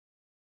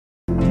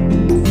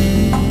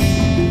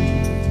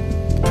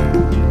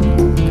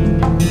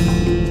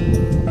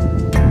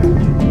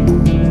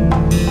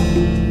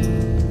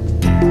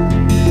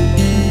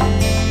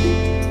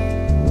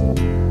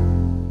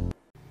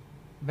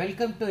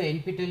Welcome to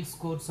NPTEL's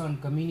course on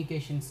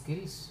communication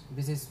skills.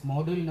 This is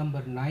module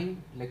number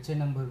 9, lecture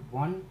number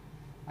 1,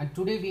 and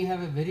today we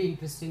have a very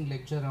interesting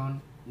lecture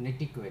on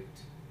Netiquette.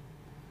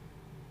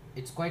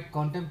 It's quite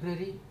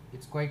contemporary,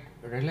 it's quite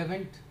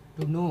relevant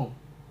to know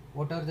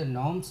what are the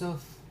norms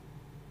of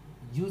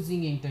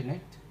using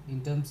internet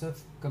in terms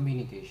of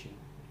communication.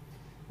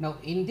 Now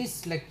in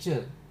this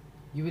lecture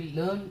you will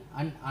learn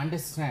and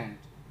understand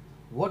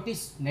what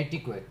is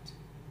Netiquette.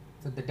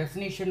 So the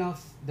definition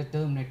of the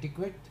term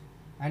Netiquette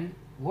and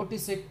what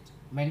is it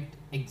meant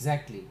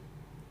exactly.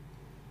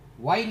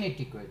 Why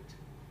Netiquette?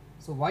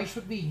 So why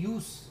should we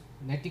use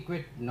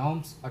Netiquette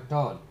norms at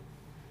all?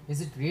 Is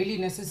it really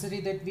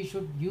necessary that we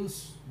should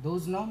use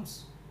those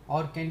norms,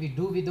 or can we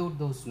do without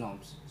those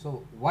norms?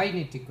 So why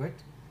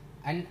Netiquette?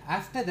 And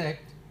after that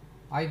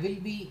I will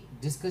be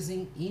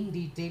discussing in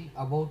detail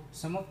about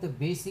some of the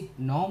basic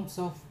norms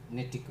of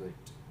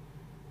Netiquette.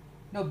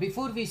 Now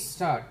before we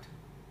start,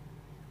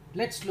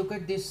 let's look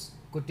at this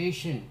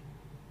quotation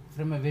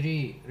from a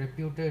very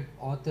reputed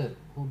author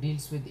who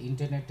deals with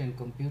internet and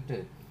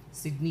computer,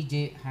 Sidney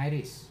J.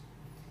 Harris.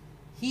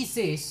 He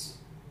says,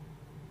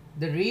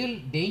 the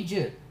real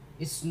danger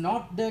is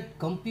not that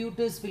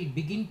computers will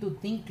begin to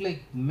think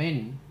like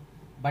men,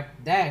 but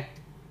that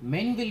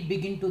men will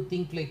begin to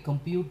think like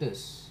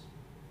computers.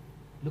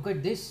 Look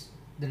at this.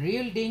 The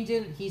real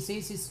danger, he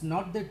says, is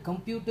not that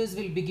computers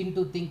will begin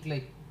to think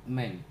like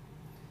men,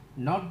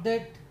 not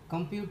that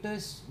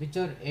computers which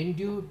are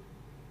endowed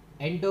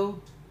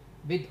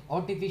with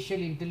artificial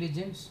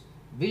intelligence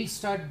will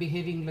start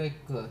behaving like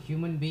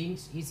human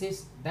beings. He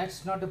says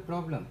that's not a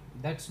problem,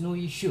 that's no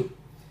issue.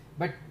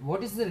 But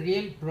what is the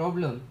real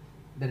problem?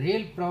 The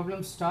real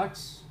problem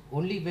starts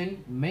only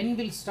when men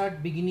will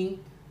start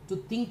beginning to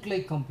think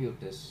like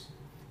computers.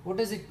 What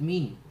does it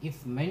mean?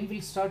 If men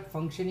will start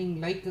functioning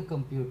like a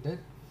computer,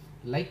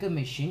 like a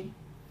machine,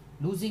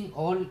 losing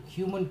all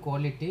human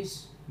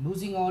qualities,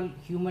 losing all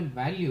human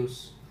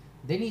values,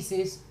 then he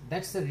says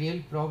that's the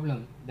real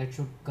problem that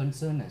should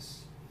concern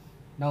us.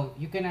 Now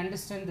you can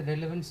understand the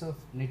relevance of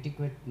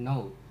Netiquette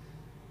now.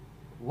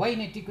 Why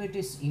Netiquette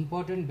is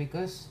important?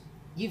 Because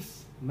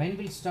if men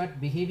will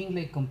start behaving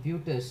like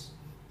computers,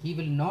 he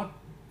will not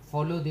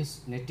follow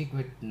these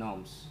Netiquette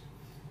norms.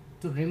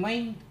 To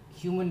remind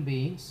human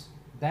beings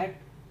that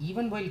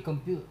even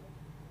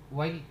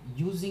while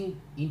using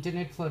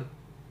internet for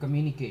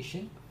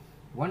communication,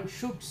 one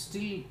should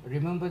still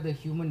remember the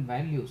human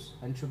values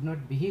and should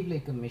not behave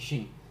like a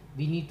machine.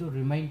 We need to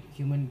remind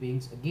human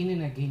beings again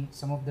and again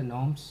some of the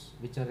norms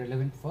which are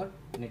relevant for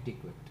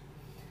Netiquette.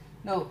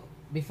 Now,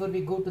 before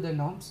we go to the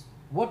norms,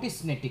 what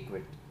is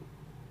Netiquette?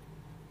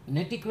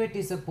 Netiquette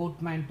is a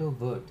portmanteau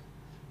word.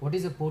 What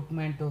is a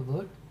portmanteau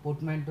word?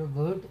 Portmanteau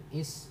word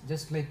is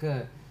just like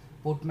a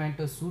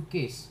portmanteau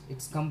suitcase.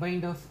 It's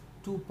combined of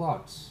two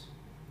parts.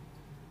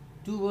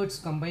 Two words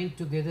combined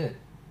together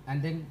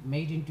and then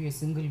made into a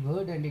single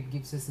word, and it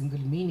gives a single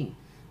meaning.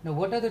 Now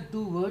what are the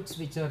two words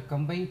which are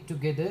combined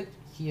together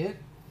here?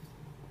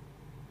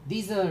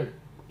 These are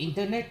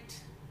internet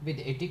with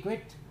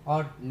etiquette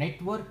or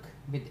network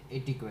with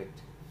etiquette.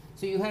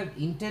 So you have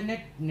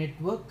internet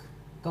network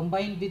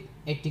combined with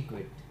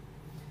etiquette.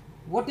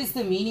 What is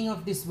the meaning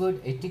of this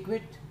word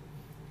etiquette?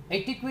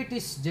 Etiquette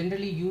is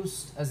generally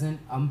used as an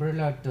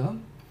umbrella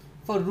term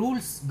for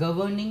rules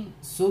governing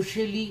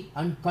socially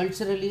and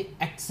culturally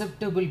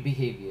acceptable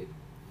behavior.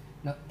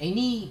 Now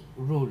any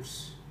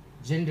rules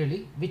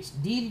generally which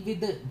deal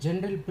with the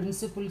general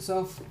principles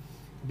of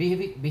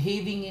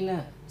behaving in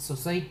a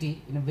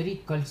society in a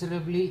very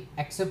culturally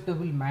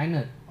acceptable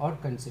manner are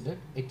considered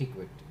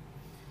etiquette.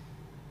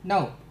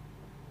 Now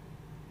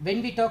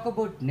when we talk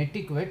about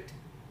Netiquette,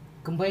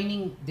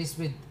 combining this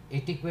with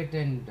etiquette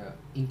and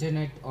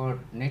internet or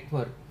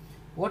network,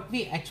 what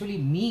we actually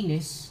mean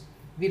is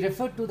we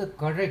refer to the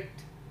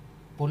correct,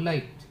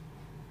 polite,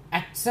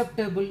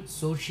 acceptable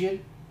social,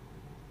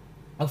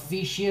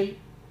 official,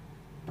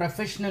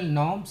 professional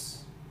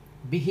norms,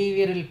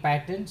 behavioral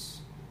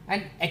patterns,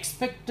 and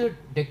expected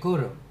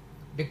decorum.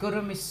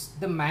 Decorum is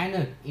the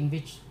manner in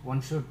which one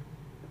should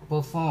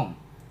perform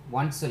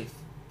oneself,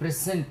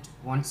 present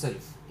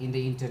oneself in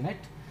the internet,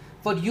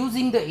 for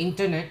using the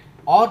internet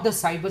or the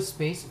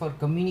cyberspace for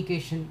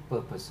communication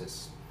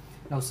purposes.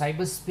 Now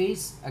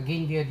cyberspace,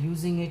 again we are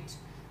using it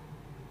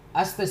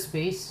as the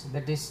space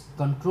that is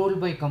controlled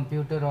by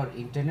computer or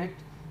internet,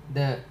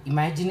 the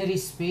imaginary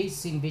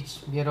space in which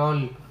we are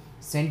all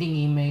sending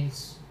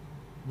emails,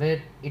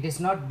 where it is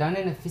not done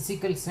in a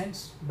physical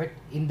sense but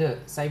in the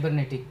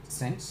cybernetic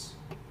sense.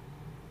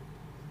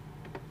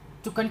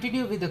 To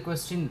continue with the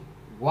question,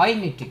 why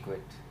Netiquette?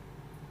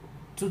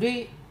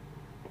 Today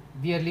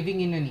we are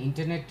living in an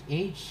internet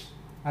age,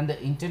 and the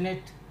internet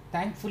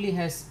thankfully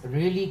has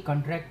really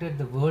contracted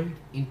the world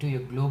into a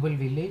global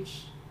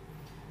village.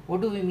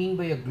 What do we mean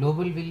by a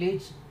global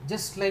village?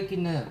 Just like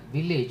in a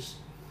village,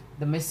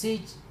 the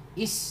message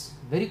is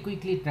very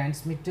quickly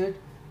transmitted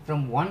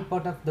from one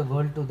part of the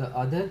world to the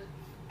other.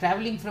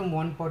 Traveling from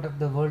one part of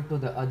the world to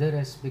the other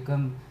has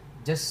become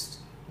just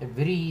a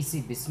very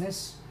easy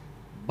business.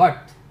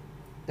 But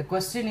The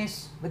question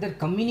is whether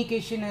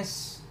communication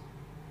has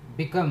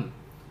become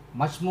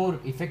much more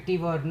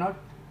effective or not.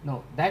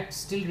 No, that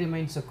still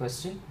remains a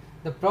question.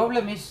 The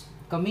problem is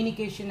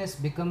communication has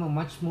become a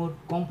much more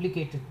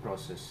complicated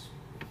process.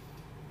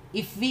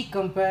 If we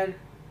compare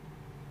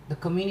the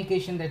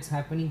communication that's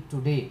happening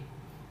today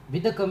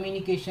with the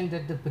communication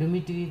that the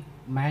primitive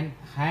man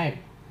had,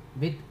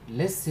 with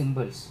less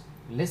symbols,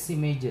 less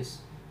images,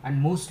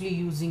 and mostly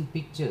using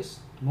pictures,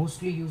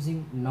 mostly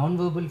using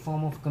non-verbal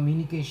form of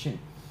communication,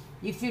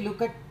 if you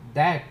look at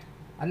that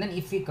and then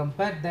if we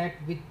compare that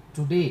with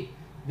today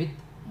with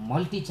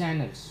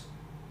multi-channels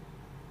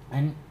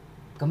and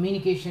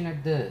communication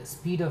at the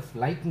speed of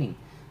lightning,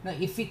 now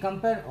if we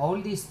compare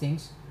all these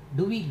things,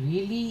 do we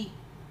really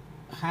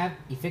have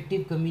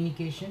effective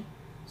communication?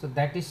 So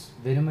that is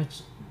very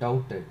much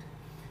doubted.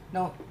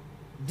 Now,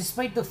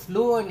 despite the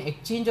flow and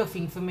exchange of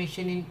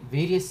information in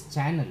various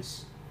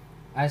channels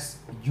as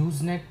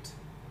Usenet,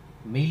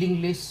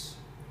 mailing lists,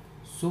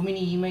 so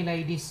many email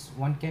IDs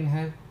one can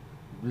have,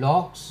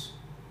 blogs,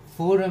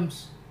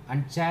 forums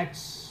and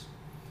chats,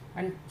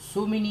 and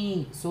so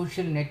many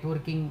social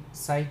networking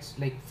sites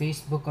like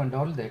Facebook and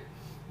all that,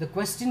 the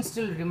question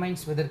still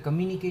remains whether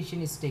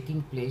communication is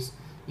taking place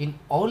in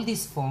all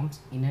these forms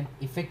in an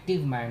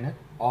effective manner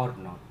or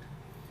not.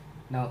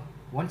 Now,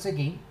 once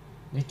again,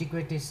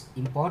 Netiquette is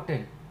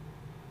important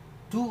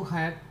to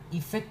have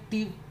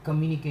effective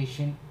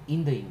communication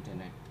in the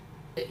internet.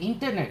 The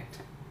internet,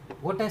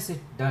 what has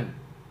it done?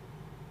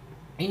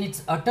 In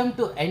its attempt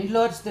to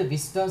enlarge the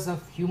vistas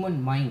of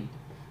human mind,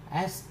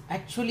 has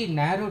actually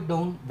narrowed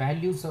down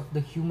values of the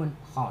human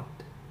heart.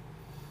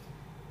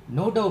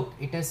 No doubt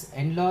it has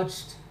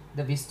enlarged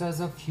the vistas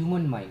of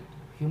human mind.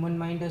 Human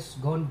mind has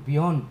gone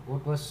beyond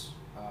what was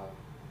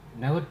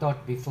never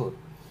thought before.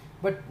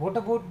 But what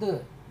about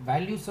the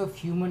values of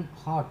human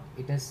heart?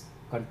 It has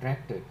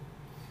contracted.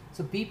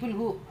 So people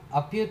who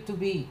appear to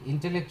be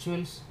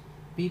intellectuals,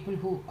 people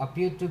who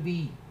appear to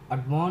be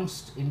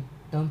advanced in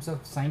terms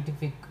of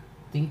scientific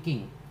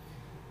thinking,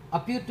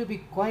 appear to be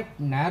quite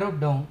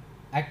narrowed down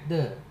at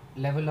the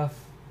level of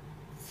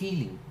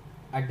feeling,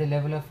 at the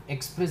level of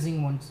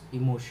expressing one's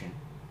emotion.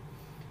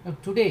 Now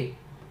today,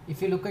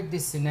 if you look at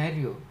this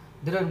scenario,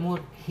 there are more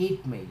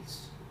hate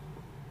mails.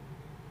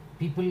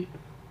 People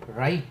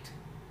write,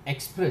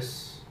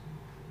 express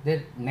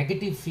their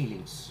negative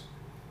feelings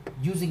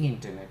using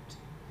internet.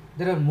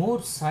 There are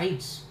more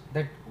sites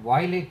that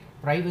violate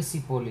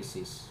privacy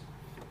policies.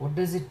 What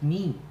does it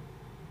mean?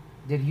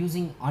 They're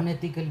using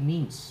unethical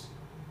means.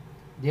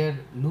 They are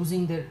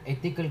losing their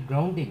ethical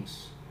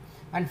groundings.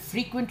 And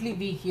frequently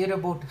we hear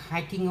about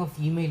hacking of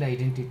email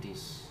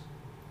identities.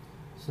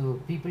 So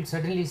people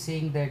suddenly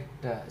saying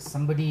that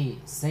somebody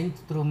sent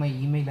through my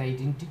email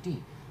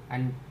identity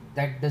and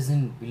that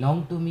doesn't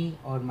belong to me,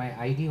 or my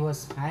ID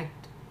was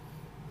hacked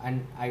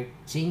and I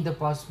changed the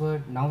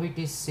password, now it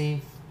is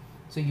safe.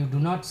 So you do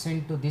not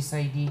send to this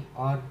ID,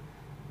 or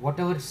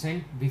whatever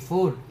sent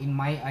before in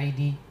my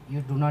ID,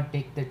 you do not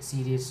take that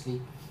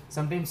seriously.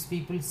 Sometimes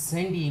people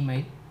send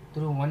email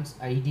through one's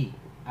ID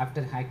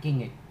after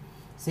hacking it,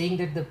 saying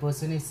that the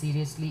person is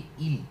seriously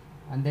ill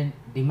and then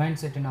demand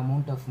certain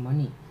amount of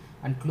money,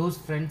 and close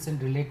friends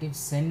and relatives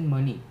send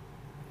money.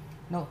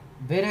 Now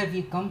where have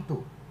we come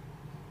to?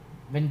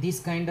 When this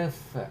kind of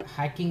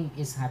hacking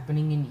is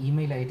happening in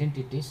email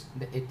identities,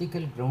 the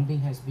ethical grounding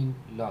has been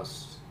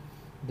lost.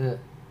 The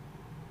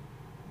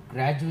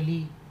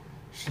gradually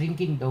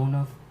shrinking down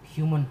of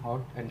human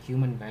heart and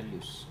human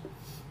values.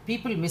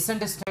 People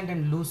misunderstand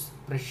and lose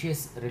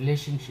precious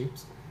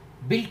relationships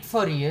built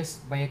for years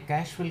by a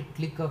casual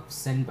click of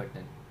send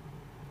button.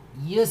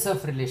 Years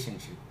of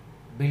relationship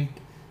built,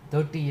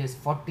 30 years,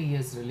 40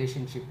 years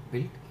relationship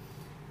built,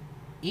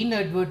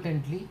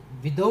 inadvertently,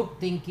 without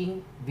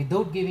thinking,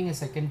 without giving a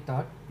second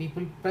thought,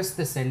 people press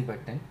the send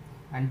button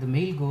and the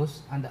mail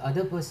goes and the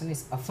other person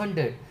is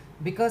offended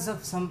because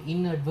of some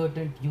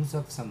inadvertent use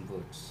of some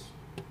words.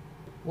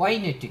 Why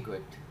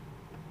netiquette?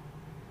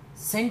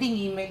 Sending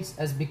emails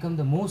has become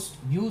the most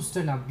used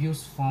and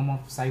abused form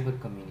of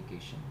cyber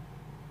communication.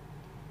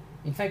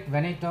 In fact,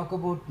 when I talk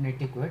about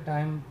netiquette, I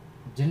am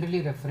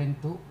generally referring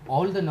to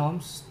all the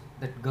norms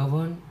that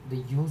govern the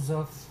use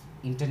of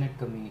internet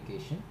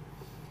communication.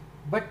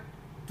 But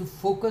to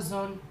focus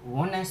on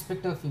one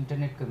aspect of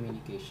internet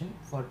communication,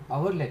 for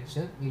our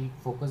lecture, we will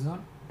focus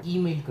on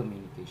email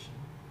communication.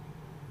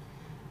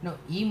 Now,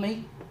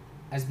 email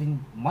has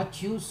been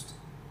much used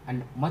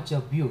and much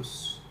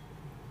abused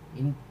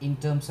in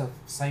terms of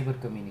cyber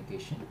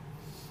communication.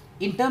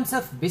 In terms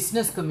of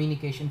business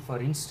communication, for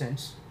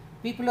instance,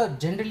 people are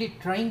generally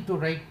trying to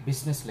write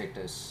business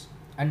letters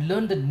and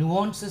learn the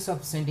nuances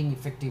of sending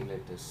effective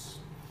letters.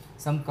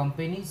 Some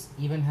companies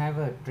even have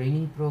a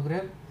training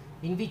program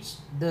in which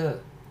the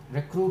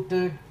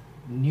recruited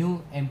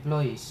new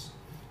employees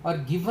are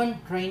given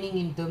training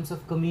in terms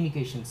of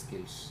communication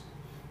skills.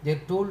 They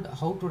are told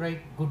how to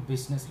write good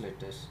business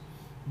letters.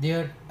 They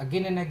are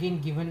again and again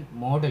given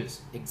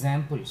models,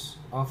 examples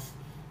of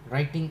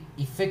writing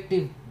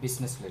effective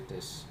business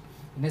letters.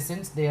 In a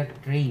sense, they are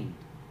trained.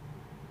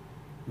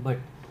 But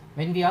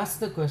When we ask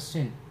the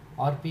question,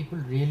 are people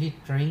really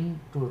trying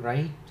to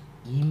write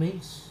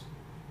emails?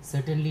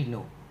 Certainly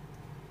no.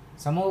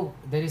 Somehow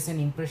there is an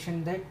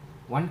impression that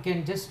one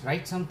can just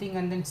write something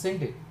and then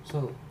send it.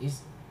 So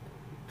is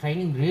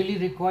training really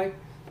required?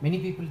 Many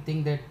people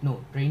think that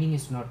no, training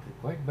is not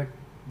required, but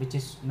which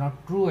is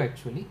not true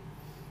actually.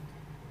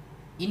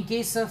 In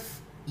case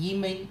of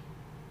email,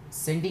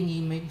 sending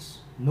emails,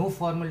 no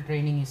formal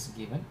training is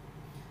given.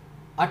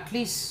 At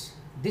least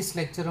this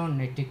lecture on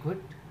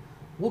Netiquette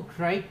would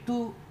try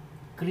to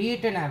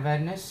create an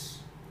awareness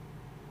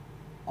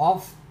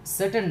of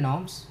certain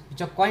norms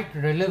which are quite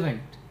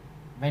relevant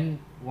when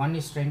one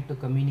is trying to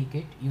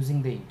communicate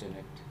using the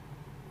internet.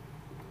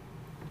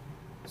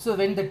 So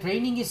when the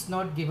training is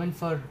not given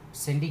for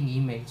sending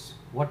emails,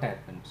 what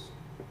happens?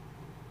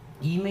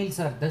 Emails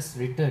are thus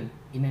written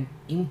in an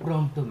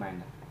impromptu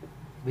manner,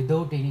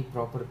 without any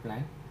proper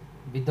plan,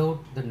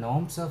 without the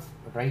norms of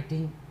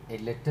writing a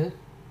letter,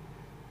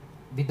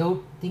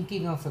 without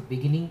thinking of a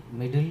beginning,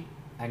 middle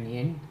and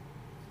end,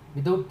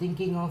 without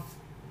thinking of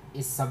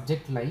a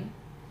subject line.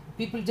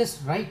 People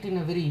just write in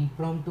a very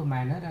impromptu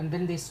manner and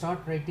then they start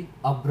writing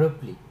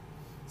abruptly.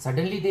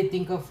 Suddenly they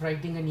think of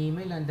writing an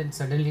email and then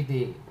suddenly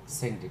they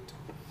send it.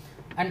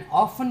 And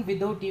often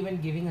without even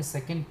giving a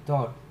second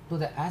thought to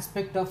the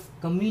aspect of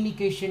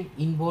communication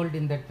involved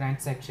in the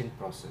transaction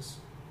process.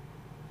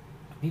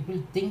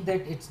 People think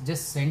that it's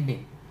just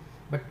sending,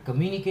 but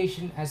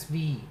communication, as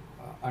we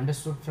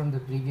understood from the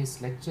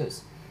previous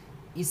lectures,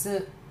 is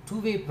a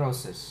two-way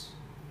process.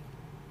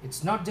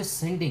 It's not just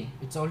sending,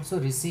 it's also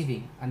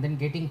receiving and then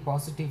getting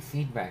positive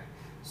feedback.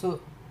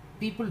 So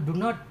people do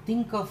not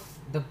think of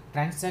the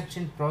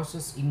transaction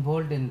process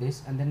involved in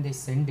this and then they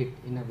send it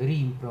in a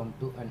very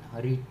impromptu and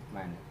hurried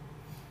manner.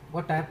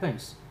 What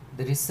happens?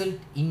 The result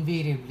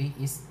invariably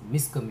is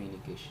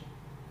miscommunication.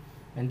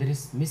 When there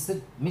is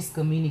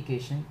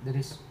miscommunication, there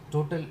is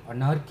total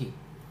anarchy.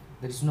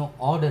 There is no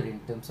order in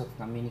terms of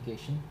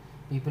communication.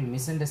 People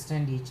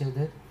misunderstand each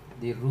other.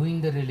 They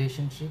ruin the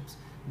relationships.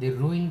 They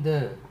ruin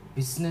the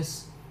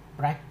business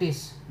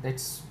practice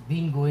that's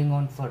been going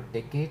on for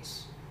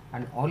decades.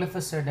 And all of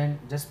a sudden,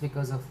 just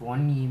because of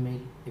one email,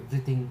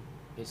 everything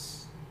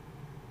is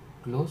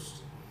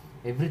closed.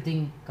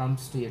 Everything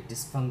comes to a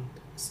defunct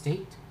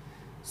state.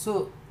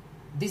 So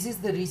this is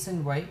the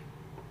reason why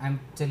I'm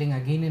telling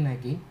again and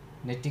again,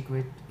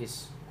 Netiquette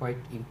is quite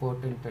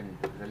important and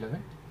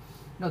relevant.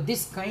 Now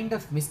this kind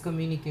of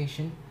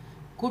miscommunication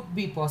could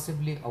be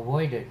possibly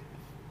avoided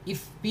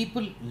if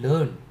people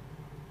learn,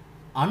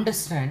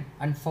 understand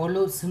and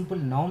follow simple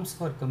norms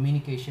for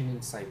communication in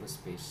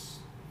cyberspace.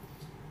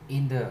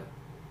 In the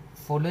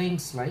following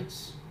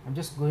slides, I'm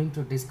just going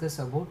to discuss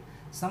about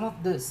some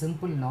of the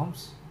simple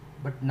norms,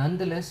 but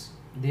nonetheless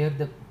they are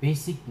the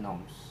basic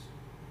norms.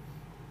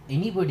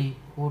 Anybody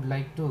who would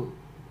like to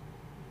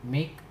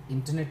make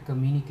internet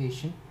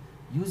communication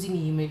using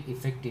email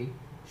effective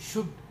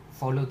should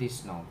follow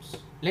these norms.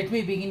 Let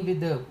me begin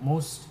with the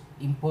most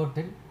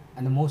important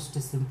and the most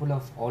simple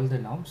of all the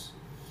norms.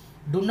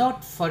 Do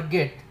not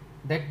forget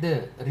that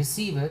the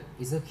receiver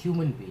is a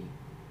human being.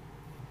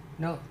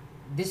 Now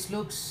this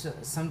looks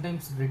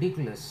sometimes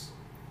ridiculous,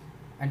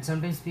 and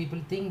sometimes people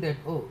think that,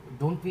 oh,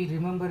 don't we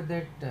remember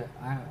that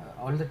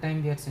all the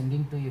time we are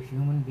sending to a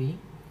human being?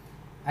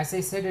 As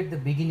I said at the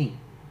beginning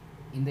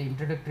in the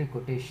introductory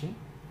quotation,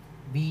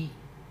 we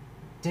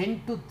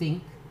tend to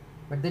think,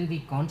 but then we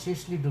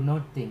consciously do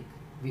not think.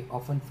 We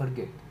often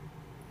forget.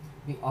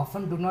 We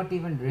often do not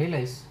even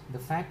realize the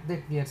fact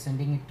that we are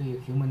sending it to a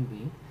human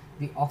being.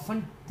 We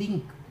often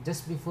think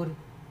just before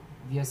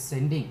we are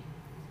sending,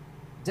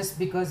 just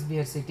because we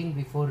are sitting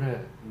before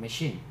a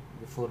machine,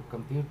 before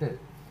computer,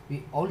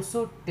 we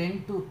also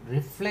tend to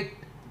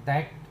reflect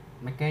that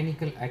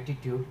mechanical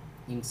attitude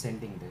in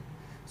sending that.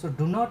 So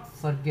do not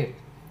forget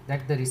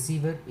that the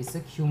receiver is a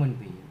human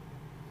being.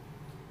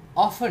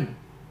 Often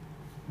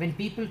when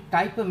people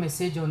type a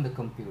message on the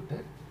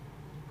computer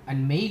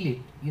and mail it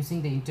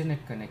using the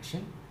internet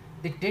connection,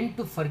 they tend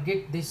to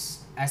forget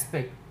this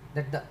aspect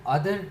that the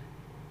other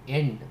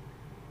end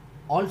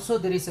also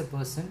there is a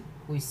person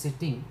who is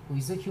sitting, who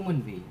is a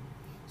human being.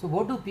 So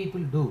what do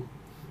people do?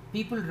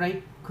 People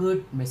write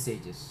curt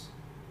messages,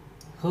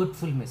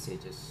 hurtful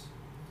messages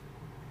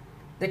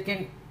that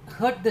can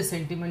hurt the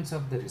sentiments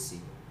of the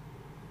receiver.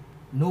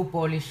 No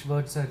polished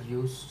words are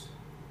used,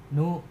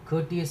 no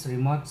courteous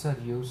remarks are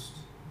used,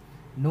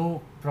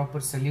 no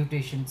proper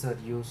salutations are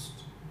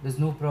used, there's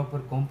no proper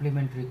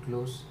complimentary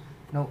close.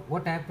 Now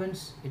what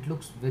happens? It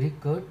looks very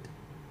curt,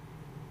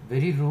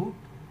 very rude,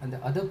 and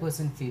the other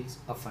person feels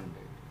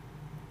offended.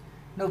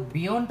 Now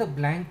beyond the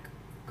blank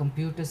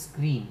computer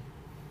screen,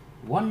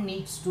 one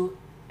needs to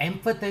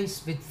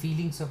empathize with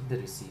feelings of the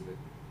receiver.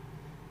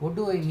 What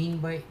do I mean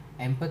by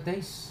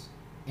empathize?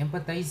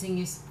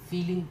 Empathizing is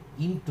feeling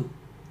into.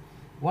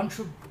 One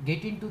should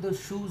get into the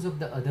shoes of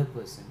the other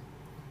person.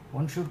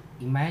 One should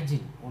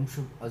imagine, one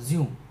should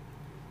assume,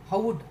 how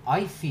would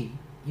I feel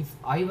if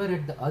I were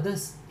at the other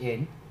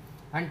end,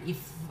 and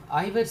if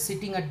I were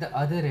sitting at the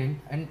other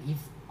end, and if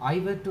I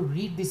were to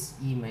read this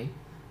email,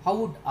 how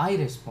would I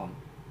respond?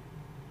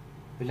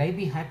 Will I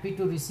be happy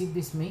to receive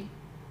this mail?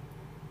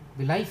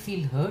 Will I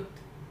feel hurt?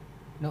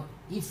 Now,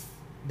 if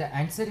the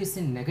answer is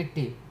in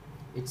negative,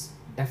 it's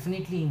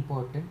definitely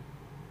important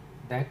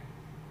that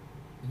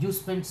you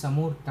spend some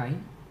more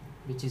time,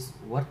 which is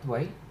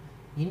worthwhile,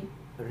 in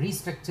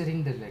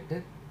restructuring the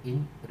letter,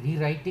 in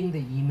rewriting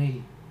the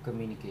email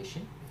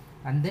communication,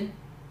 and then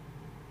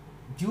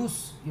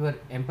use your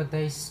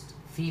empathized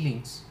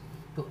feelings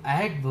to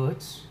add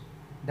words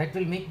that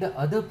will make the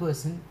other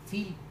person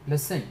feel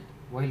pleasant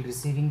while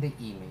receiving the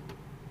email.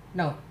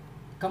 Now,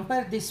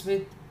 compare this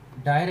with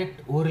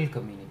direct oral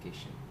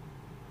communication.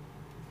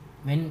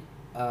 When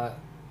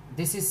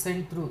this is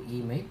sent through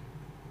email,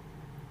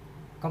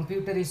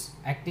 computer is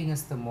acting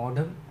as the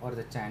modem or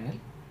the channel,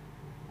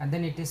 and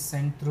then it is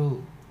sent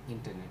through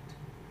internet.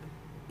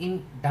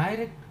 In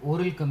direct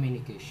oral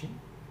communication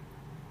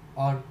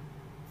or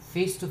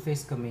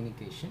face-to-face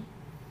communication,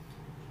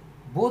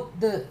 both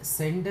the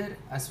sender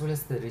as well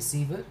as the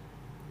receiver,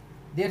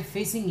 they are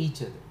facing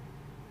each other.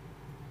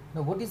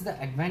 Now, what is the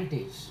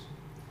advantage?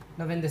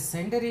 Now, when the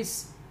sender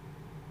is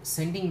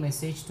sending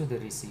message to the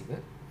receiver,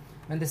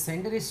 when the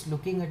sender is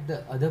looking at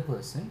the other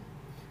person,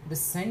 the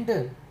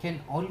sender can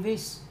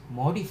always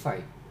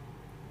modify,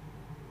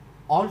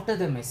 alter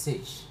the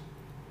message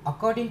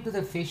according to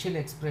the facial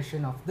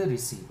expression of the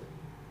receiver.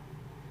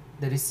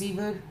 The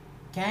receiver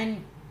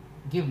can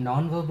give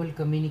non-verbal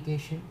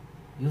communication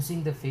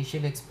using the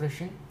facial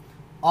expression,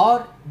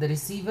 or the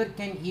receiver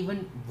can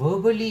even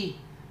verbally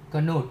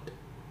connote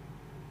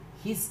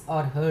his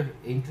or her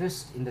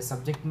interest in the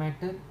subject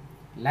matter,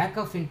 lack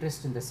of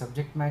interest in the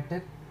subject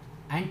matter,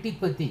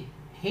 antipathy,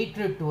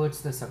 hatred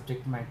towards the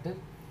subject matter.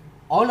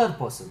 All are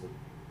possible.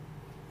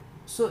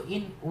 So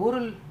in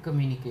oral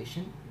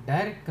communication,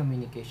 direct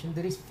communication,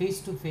 there is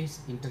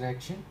face-to-face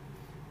interaction,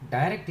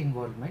 direct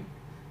involvement,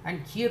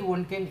 and here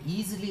one can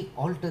easily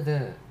alter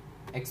the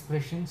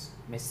expressions,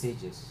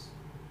 messages.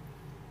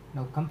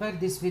 Now compare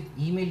this with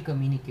email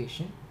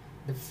communication.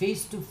 The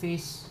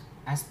face-to-face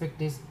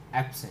aspect is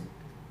absent.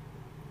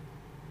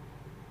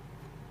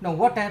 Now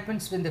what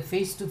happens when the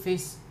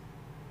face-to-face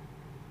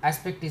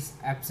aspect is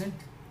absent?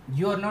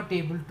 You are not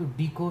able to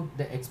decode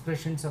the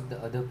expressions of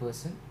the other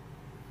person,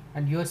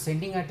 and you are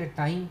sending at a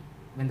time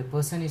when the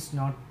person is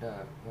not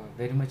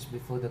very much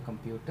before the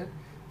computer.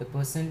 The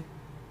person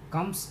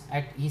comes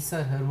at his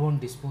or her own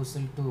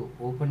disposal to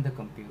open the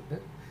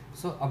computer.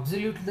 So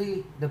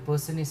absolutely the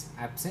person is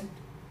absent.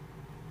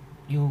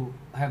 You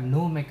have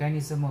no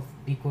mechanism of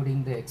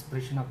decoding the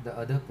expression of the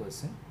other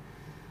person.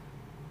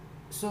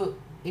 So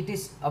it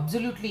is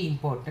absolutely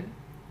important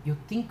you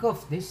think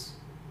of this,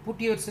 put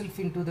yourself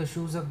into the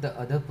shoes of the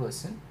other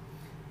person,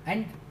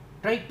 and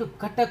try to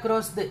cut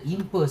across the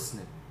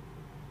impersonal,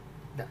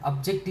 the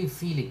objective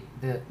feeling,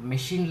 the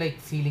machine-like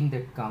feeling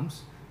that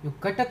comes. You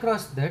cut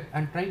across that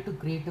and try to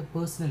create a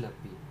personal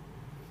appeal.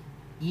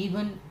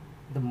 Even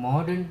the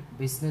modern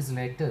business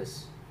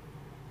letters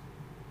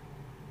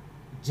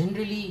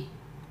generally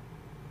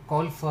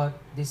call for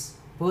this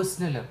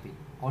personal appeal.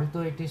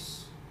 Although it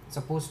is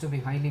supposed to be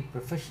highly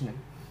professional,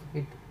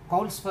 it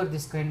calls for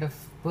this kind of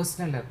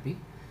personal appeal.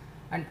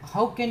 And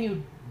how can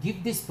you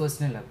give this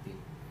personal appeal?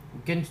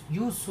 You can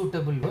use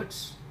suitable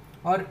words,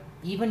 or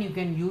even you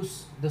can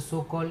use the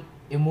so-called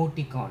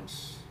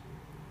emoticons.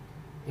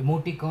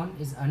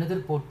 Emoticon is another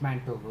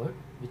portmanteau word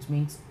which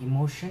means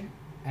emotion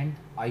and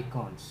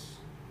icons.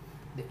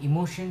 The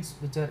emotions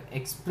which are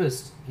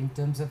expressed in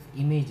terms of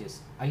images,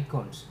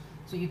 icons.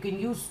 So you can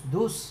use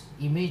those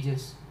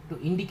images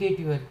to indicate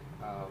your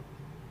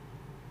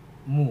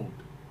mood.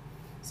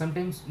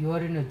 Sometimes you are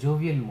in a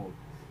jovial mood,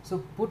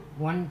 so put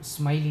one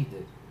smiley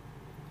there.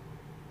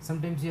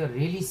 Sometimes you are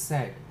really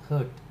sad,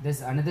 hurt, there's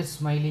another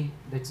smiley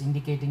that's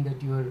indicating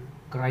that you are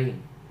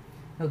crying.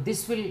 Now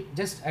this will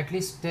just at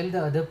least tell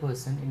the other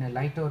person in a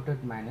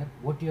light-hearted manner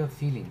what you are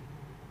feeling.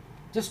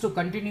 Just to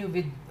continue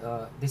with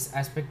this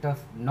aspect of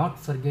not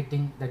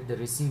forgetting that the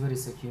receiver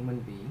is a human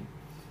being,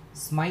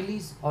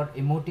 smileys or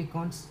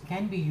emoticons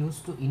can be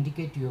used to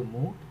indicate your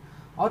mood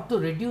or to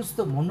reduce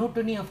the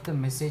monotony of the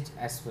message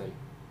as well.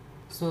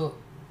 So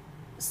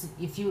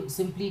if you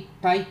simply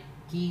type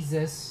keys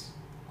as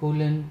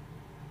colon,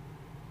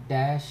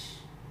 dash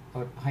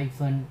or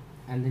hyphen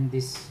and then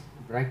this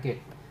bracket,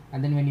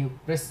 and then when you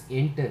press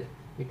enter,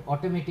 it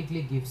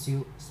automatically gives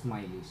you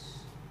smileys.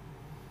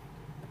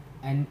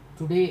 And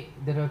today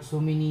there are so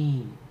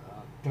many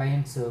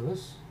client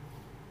servers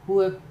who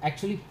have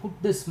actually put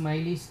the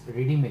smileys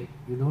ready-made.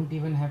 You don't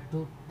even have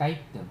to type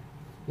them.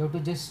 You have to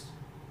just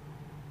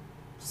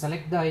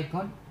select the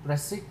icon,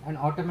 press it, and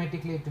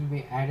automatically it will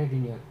be added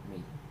in your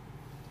mail.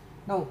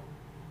 Now,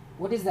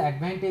 what is the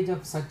advantage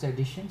of such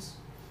additions?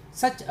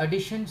 Such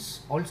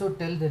additions also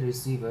tell the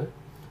receiver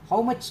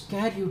how much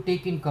care you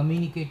take in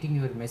communicating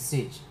your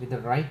message with the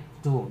right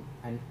tone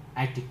and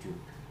attitude.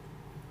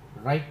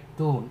 Right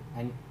tone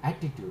and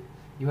attitude.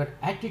 Your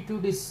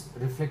attitude is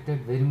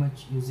reflected very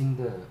much using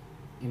the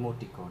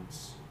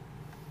emoticons.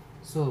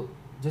 So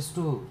just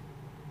to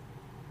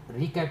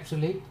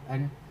recapitulate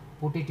and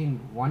put it in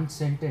one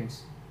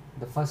sentence,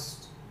 the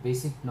first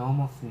basic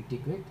norm of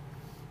Netiquette: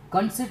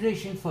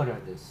 Consideration for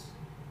others.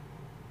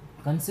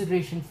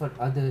 Consideration for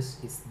others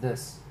is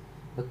thus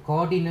the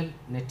cardinal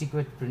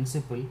netiquette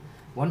principle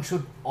one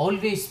should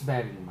always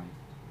bear in mind,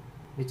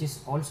 which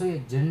is also a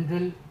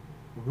general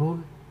rule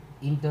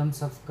in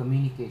terms of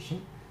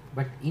communication,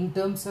 but in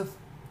terms of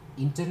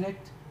internet,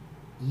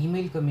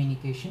 email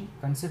communication,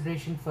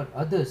 consideration for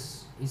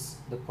others is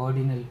the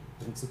cardinal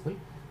principle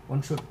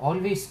one should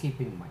always keep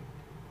in mind.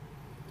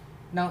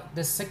 Now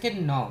the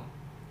second now,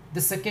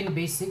 the second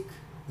basic,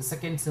 the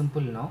second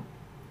simple now,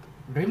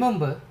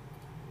 remember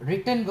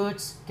written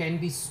words can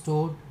be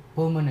stored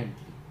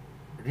permanently.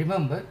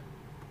 Remember,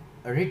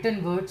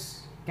 written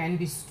words can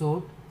be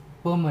stored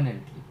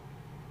permanently.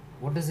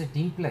 What does it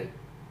imply?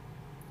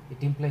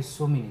 It implies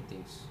so many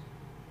things.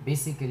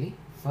 Basically,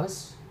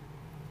 first,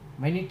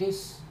 when it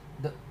is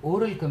the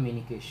oral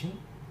communication,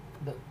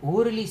 the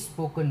orally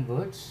spoken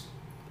words,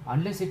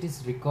 unless it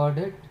is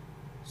recorded,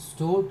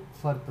 stored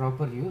for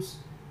proper use,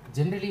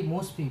 generally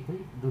most people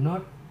do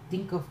not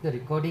think of the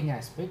recording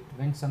aspect.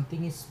 When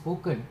something is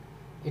spoken,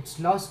 it's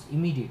lost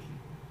immediately.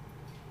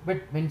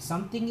 But when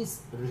something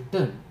is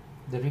written,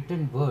 the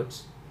written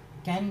words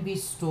can be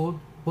stored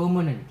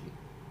permanently.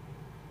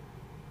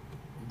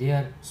 They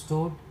are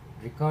stored,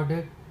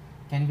 recorded,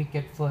 can be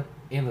kept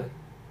forever.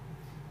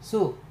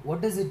 So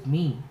what does it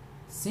mean?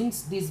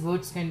 Since these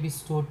words can be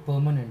stored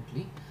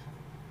permanently,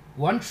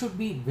 one should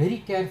be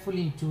very careful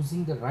in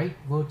choosing the right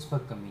words for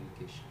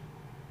communication.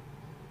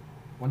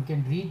 One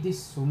can read this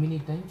so many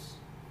times.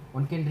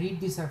 One can read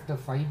this after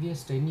 5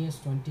 years, 10 years,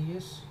 20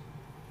 years.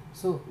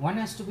 So one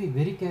has to be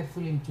very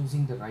careful in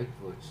choosing the right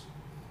words,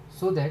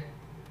 so that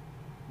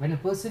when a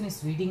person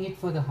is reading it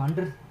for the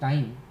 100th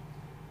time,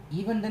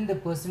 even then the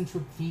person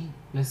should feel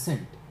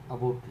pleasant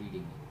about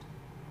reading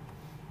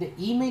it.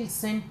 The email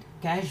sent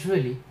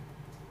casually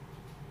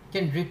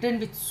can return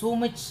with so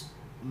much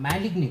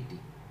malignity.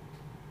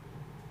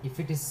 If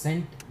it is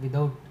sent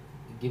without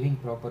giving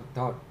proper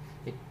thought,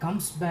 it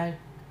comes back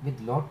with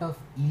lot of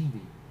ill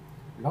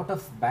will, lot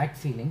of bad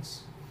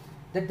feelings,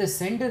 that the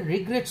sender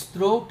regrets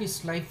throughout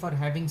his life for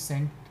having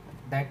sent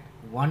that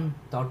one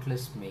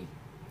thoughtless mail.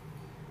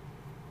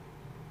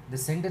 The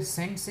sender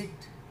sends it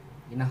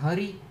in a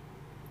hurry,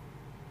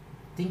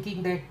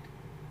 thinking that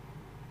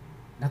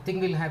nothing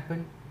will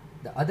happen.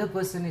 The other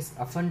person is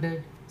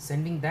offended,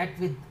 sending that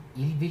with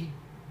ill will.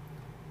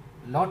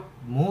 Lot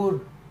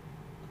more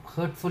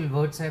hurtful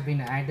words have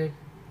been added,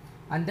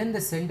 and then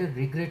the sender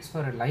regrets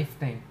for a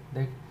lifetime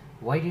that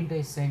why didn't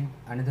I send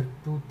another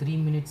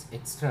 2-3 minutes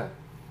extra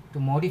to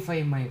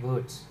modify my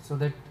words, so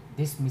that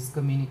this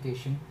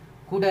miscommunication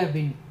could have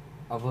been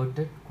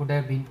averted, could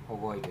have been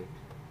avoided.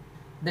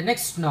 The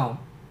next now,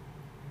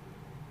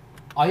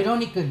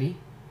 ironically,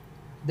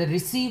 the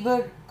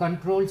receiver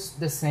controls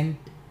the sent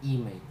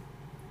email.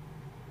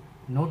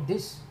 Note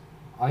this,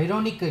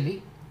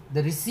 ironically,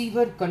 the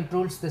receiver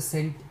controls the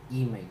sent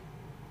email.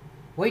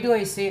 Why do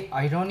I say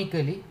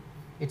ironically?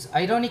 It's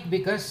ironic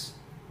because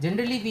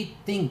generally we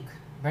think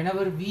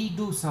whenever we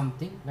do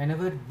something,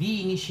 whenever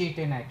we initiate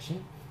an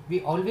action, we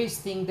always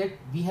think that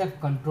we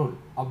have control,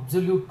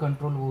 absolute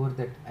control over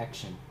that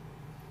action.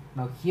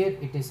 Now here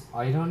it is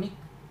ironic.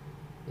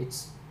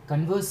 It's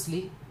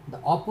conversely the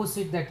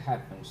opposite that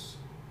happens.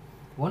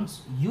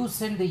 Once you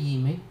send the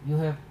email, you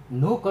have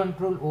no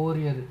control over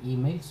your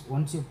emails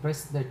once you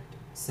press that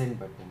send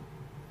button.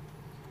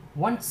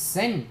 Once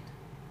sent,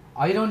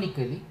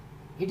 ironically,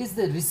 it is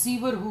the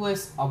receiver who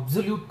has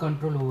absolute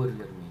control over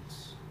your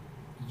mails.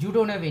 You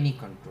don't have any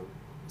control.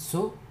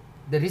 So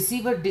the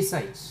receiver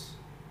decides.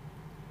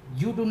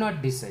 You do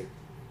not decide.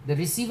 The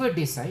receiver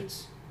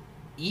decides.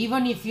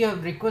 Even if you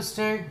have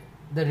requested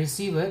the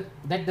receiver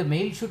that the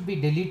mail should be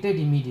deleted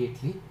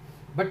immediately,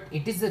 but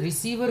it is the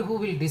receiver who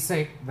will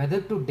decide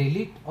whether to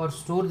delete or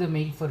store the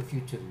mail for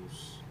future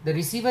use. The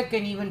receiver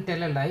can even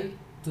tell a lie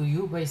to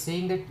you by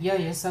saying that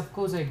yes, of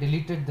course I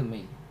deleted the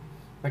mail,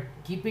 but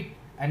keep it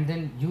and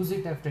then use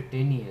it after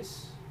 10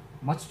 years,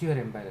 much to your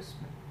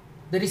embarrassment.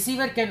 The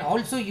receiver can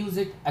also use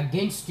it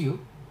against you,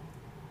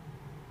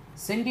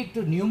 send it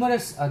to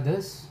numerous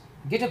others,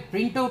 get a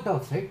printout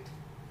of it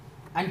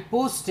and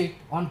post it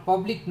on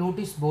public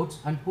notice boards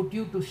and put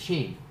you to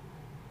shame,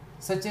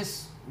 such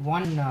as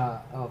one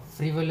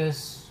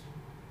frivolous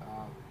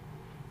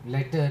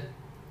letter,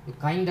 a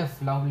kind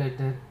of love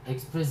letter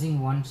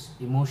expressing one's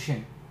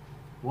emotion,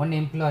 one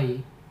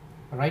employee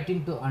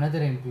writing to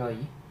another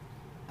employee,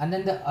 and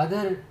then the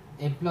other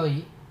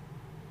employee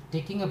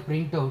taking a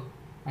printout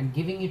and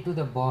giving it to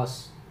the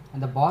boss,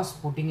 and the boss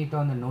putting it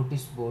on the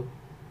notice board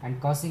and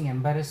causing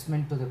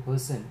embarrassment to the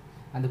person,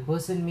 and the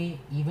person may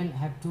even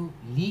have to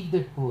leave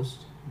that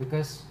post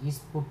because he is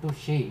put to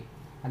shame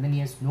and then he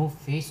has no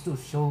face to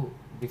show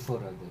before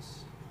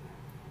others.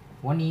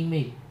 One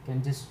email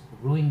can just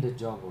ruin the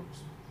job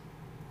also.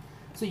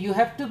 So you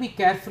have to be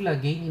careful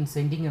again in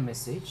sending a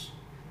message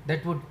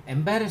that would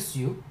embarrass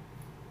you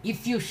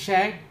if you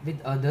shared with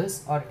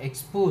others or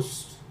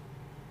exposed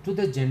to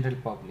the general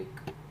public.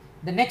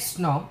 The next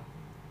now,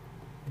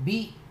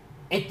 be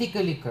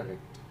ethically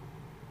correct.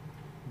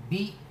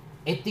 Be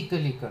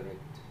ethically correct.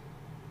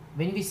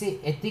 When we say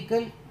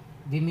ethical,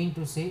 we mean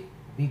to say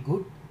be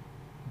good,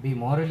 be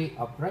morally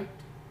upright,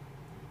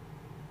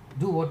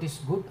 do what is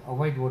good,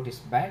 avoid what is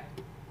bad,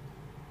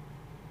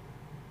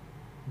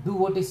 do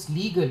what is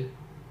legal,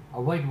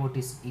 avoid what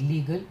is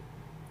illegal,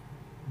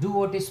 do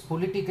what is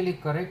politically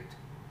correct,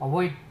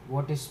 avoid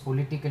what is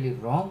politically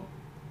wrong,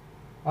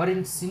 or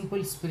in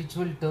simple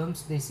spiritual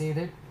terms they say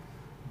that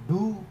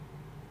do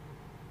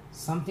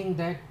something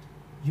that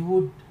you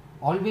would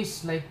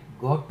always like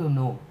God to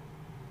know,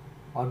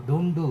 or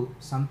don't do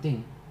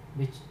something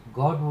which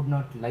God would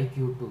not like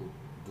you to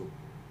do.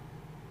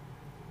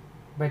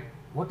 But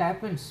what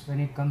happens when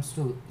it comes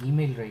to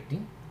email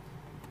writing?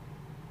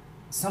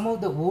 Some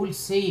of the old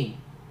saying,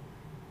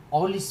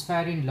 all is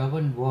fair in love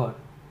and war,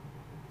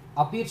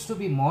 appears to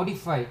be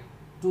modified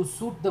to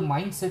suit the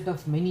mindset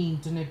of many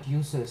internet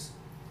users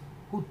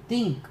who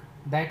think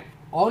that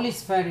all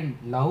is fair in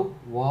love,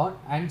 war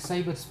and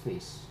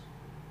cyberspace.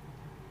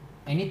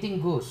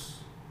 Anything goes.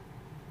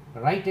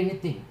 Write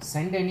anything,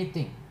 send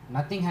anything,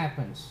 nothing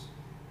happens.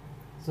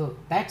 So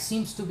that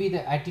seems to be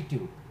the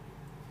attitude,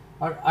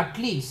 or at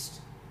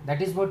least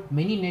that is what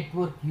many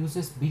network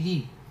users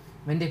believe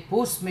when they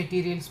post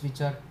materials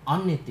which are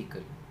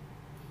unethical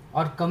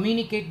or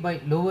communicate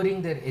by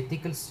lowering their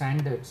ethical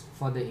standards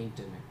for the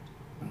internet.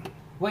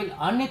 While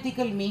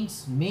unethical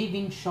means may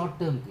win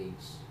short-term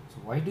gains. So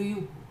why do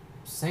you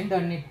send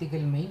unethical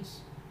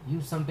means?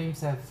 You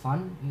sometimes have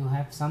fun, you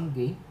have some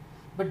gain,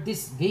 but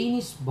this gain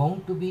is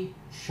bound to be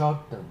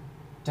short-term,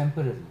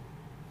 temporary.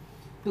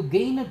 To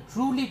gain a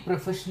truly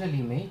professional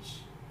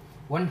image,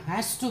 one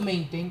has to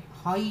maintain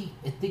high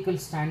ethical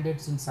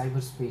standards in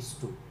cyberspace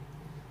too.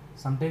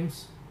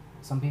 Sometimes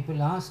some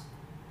people ask,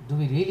 do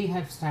we really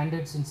have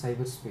standards in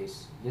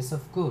cyberspace? Yes,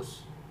 of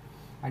course.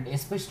 And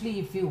especially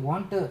if you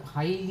want a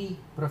highly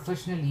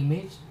professional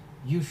image,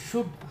 you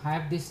should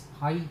have this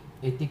high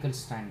ethical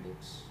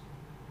standards.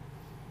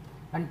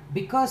 And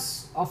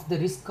because of the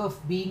risk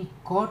of being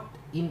caught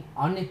in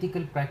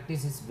unethical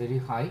practice is very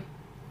high,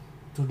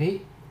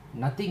 today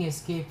nothing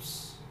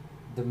escapes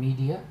the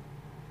media,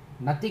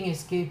 nothing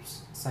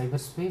escapes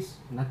cyberspace,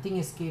 nothing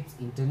escapes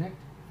internet.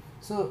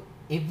 So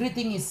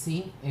everything is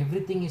seen,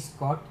 everything is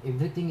caught,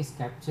 everything is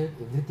captured,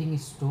 everything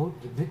is stored,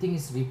 everything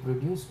is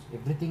reproduced,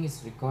 everything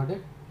is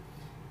recorded,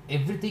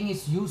 everything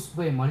is used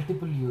by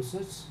multiple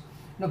users.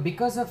 Now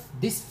because of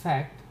this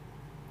fact,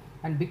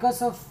 and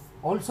because of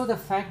also the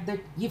fact that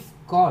if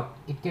caught,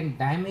 it can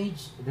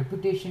damage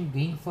reputation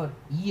gain for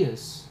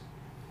years,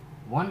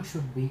 one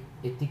should be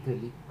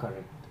ethically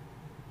correct.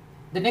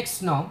 The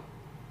next norm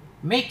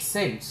makes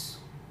sense,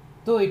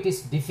 though it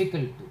is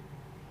difficult to.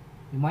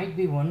 You might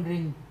be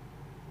wondering,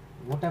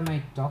 what am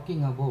I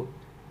talking about?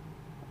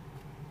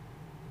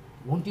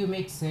 Won't you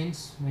make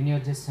sense when you are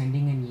just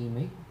sending an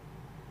email?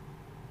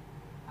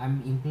 I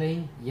am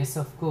implying yes,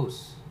 of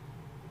course.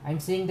 I am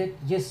saying that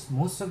yes,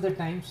 most of the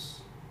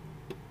times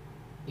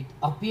it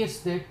appears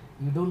that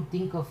you don't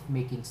think of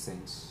making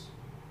sense.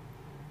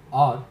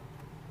 Or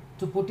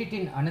to put it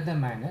in another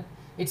manner,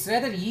 it's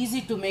rather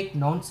easy to make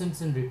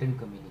nonsense in written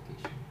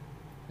communication.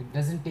 It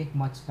doesn't take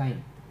much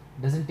time,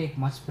 doesn't take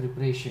much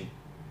preparation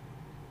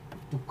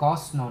to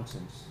cause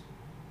nonsense.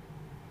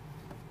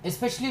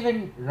 Especially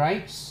when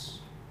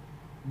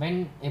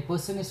a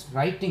person is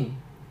writing,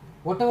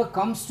 whatever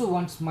comes to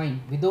one's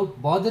mind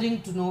without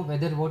bothering to know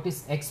whether what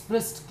is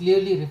expressed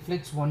clearly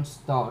reflects one's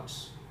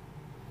thoughts,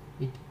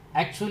 it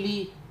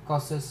actually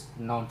causes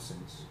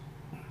nonsense.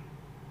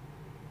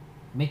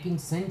 Making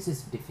sense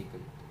is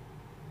difficult.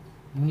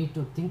 You need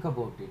to think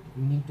about it,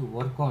 you need to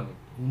work on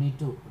it, you need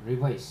to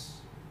revise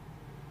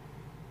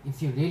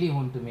if you really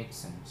want to make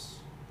sense,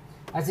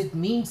 as it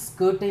means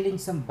curtailing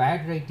some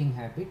bad writing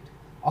habit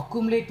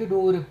accumulated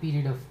over a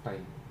period of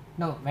time.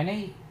 Now when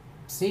I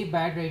say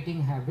bad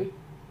writing habit,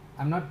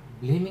 I am not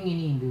blaming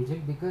any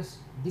individual, because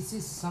this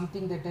is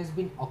something that has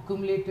been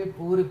accumulated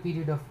over a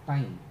period of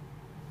time.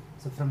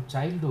 So from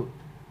childhood,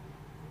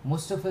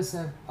 most of us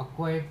have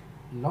acquired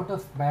a lot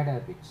of bad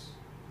habits,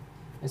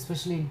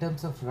 especially in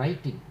terms of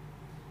writing.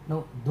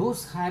 Now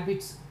those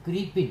habits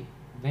creep in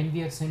when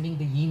we are sending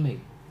the email.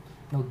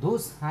 Now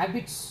those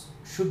habits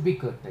should be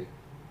curtailed.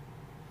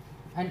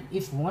 And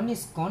if one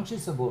is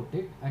conscious about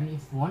it, and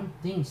if one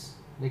thinks,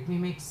 let me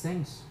make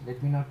sense,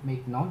 let me not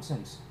make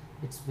nonsense,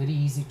 it's very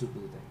easy to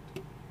do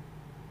that.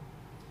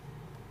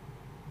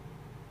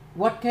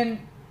 What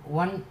can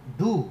one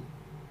do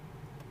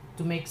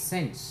to make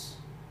sense?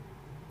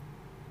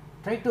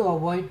 Try to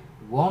avoid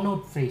worn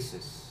out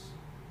phrases,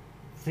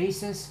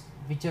 phrases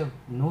which have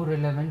no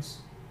relevance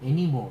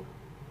anymore,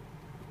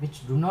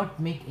 which do not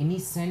make any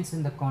sense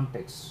in the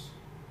context.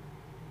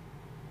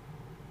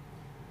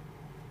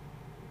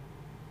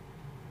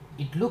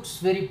 It looks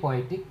very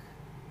poetic,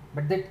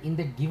 but that in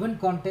the given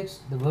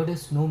context the word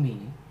has no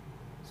meaning,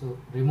 so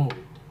remove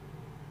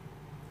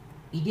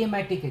it.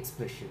 Idiomatic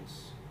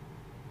expressions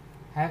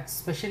have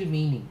special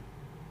meaning.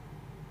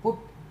 Put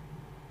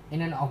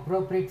in an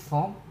appropriate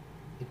form,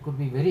 it could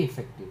be very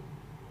effective,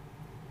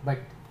 but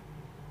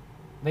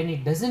when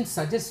it doesn't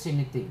suggest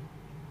anything,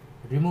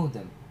 remove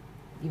them.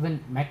 Even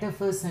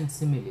metaphors and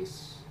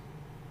similes,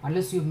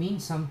 unless you mean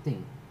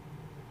something.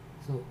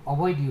 So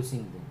avoid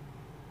using them.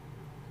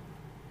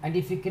 And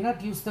if you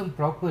cannot use them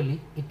properly,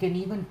 it can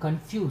even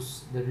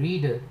confuse the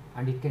reader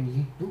and it can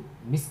lead to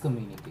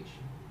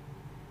miscommunication.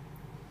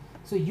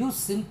 So use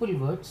simple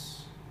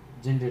words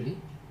generally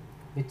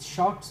with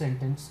short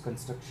sentence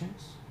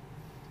constructions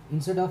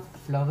instead of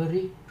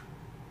flowery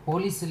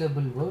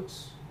polysyllable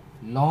words,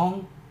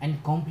 long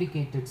and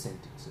complicated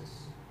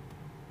sentences.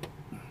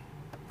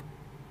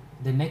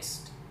 The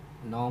next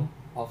norm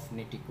of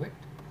Netiquette: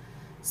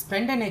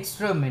 spend an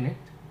extra minute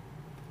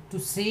to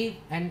save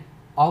an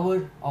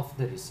hour of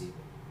the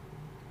receiver.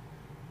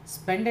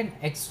 Spend an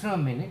extra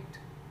minute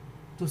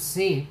to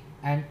save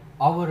an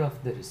hour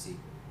of the receiver.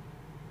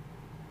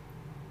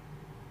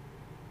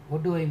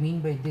 What do I mean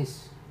by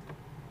this?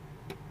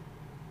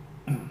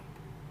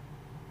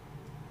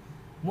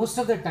 Most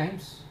of the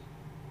times,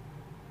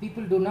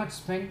 people do not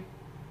spend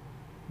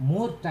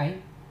more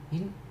time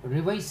in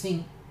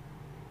revising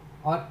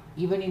or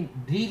even in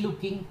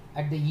re-looking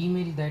at the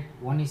email that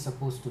one is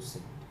supposed to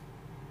send.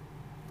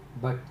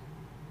 But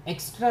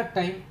extra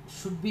time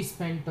should be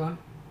spent on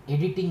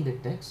editing the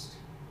text,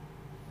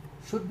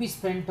 should be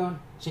spent on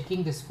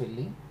checking the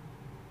spelling,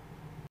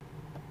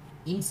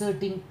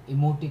 inserting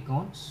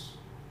emoticons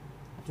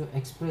to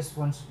express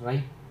one's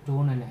right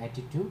tone and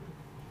attitude,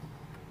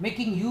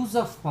 making use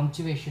of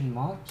punctuation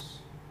marks.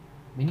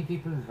 Many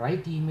people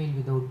write email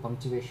without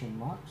punctuation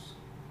marks,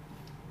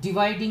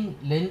 dividing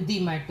lengthy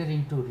matter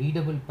into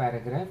readable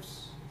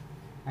paragraphs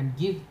and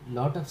give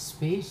lot of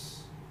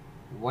space,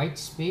 white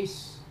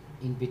space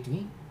in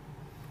between,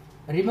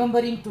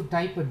 remembering to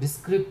type a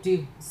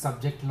descriptive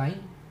subject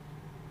line,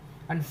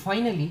 and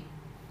finally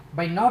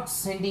by not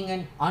sending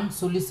an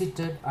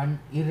unsolicited and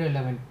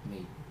irrelevant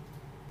mail.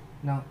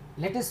 Now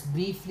let us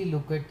briefly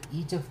look at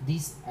each of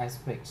these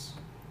aspects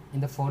in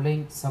the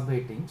following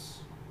subheadings.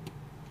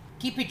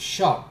 Keep it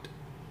short.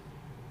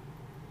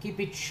 Keep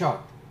it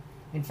short.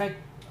 In fact,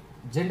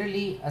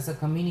 generally as a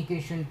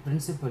communication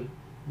principle,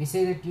 we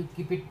say that you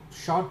keep it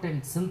short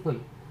and simple.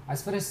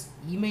 As far as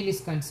email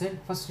is concerned,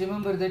 first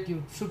remember that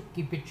you should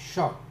keep it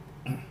short.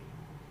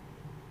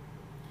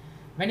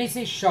 When I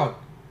say short,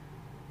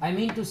 I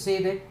mean to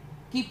say that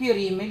keep your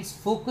emails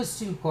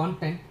focused in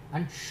content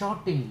and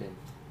short in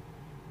length.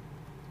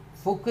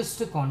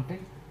 Focused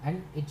content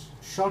and it's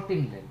short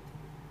in length.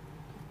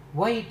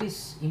 Why it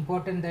is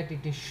important that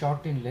it is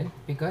short in length?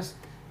 Because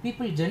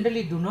people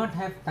generally do not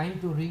have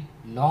time to read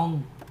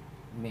long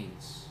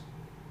mails.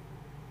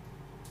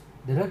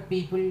 There are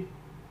people,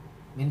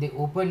 when they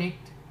open it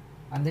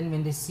and then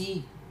when they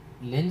see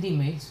lengthy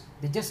mails,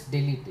 they just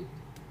delete it.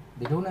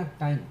 They don't have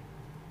time.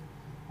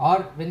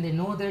 Or when they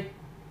know that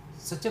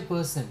such a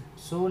person,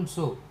 so and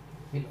so,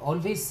 will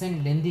always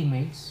send lengthy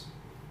mails,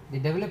 they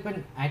develop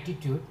an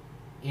attitude,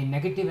 a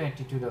negative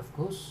attitude of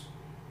course,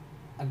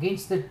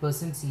 against that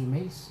person's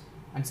emails,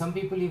 and some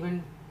people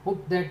even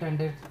put that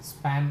under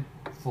spam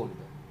folder.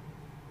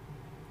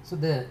 So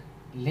the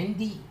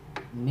lengthy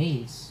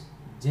mails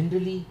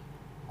generally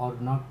are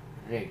not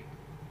read.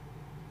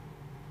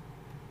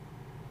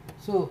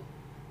 So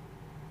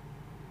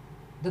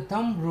the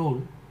thumb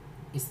rule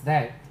is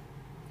that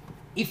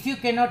if you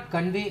cannot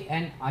convey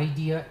an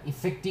idea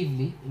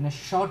effectively in a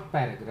short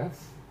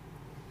paragraph,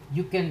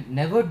 you can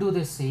never do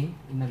the same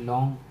in a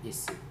long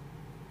essay.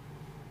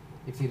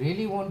 If you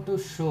really want to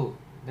show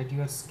that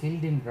you are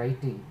skilled in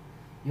writing,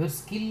 your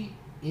skill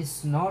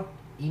is not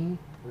in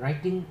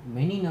writing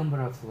many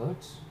number of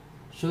words,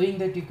 showing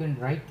that you can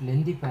write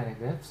lengthy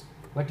paragraphs,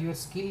 but your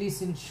skill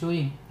is in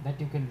showing that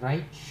you can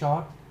write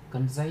short,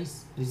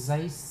 concise,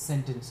 precise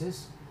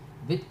sentences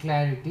with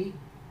clarity,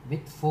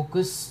 with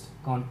focused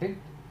content,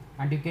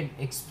 and you can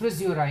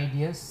express your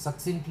ideas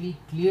succinctly,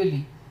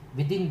 clearly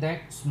within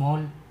that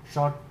small,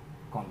 short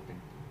content,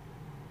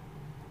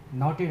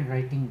 not in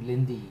writing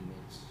lengthy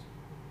emails.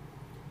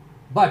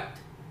 But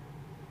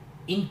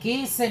in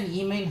case an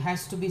email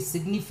has to be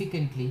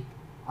significantly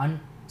and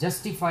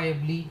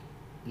justifiably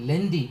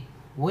lengthy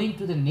owing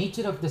to the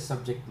nature of the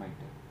subject matter,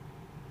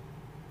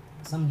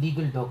 some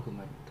legal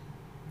document,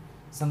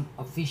 some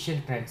official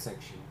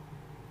transaction,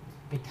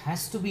 it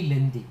has to be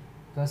lengthy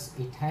because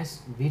it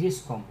has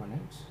various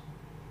components.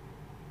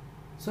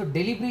 So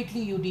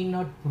deliberately you need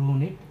not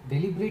prune it,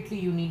 deliberately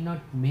you need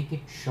not make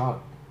it short,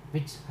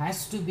 which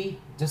has to be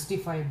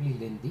justifiably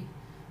lengthy.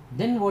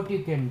 Then what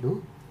you can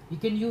do, you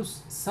can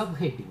use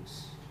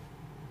subheadings,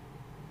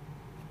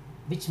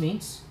 which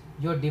means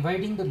you are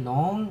dividing the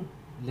long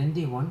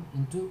lengthy one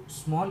into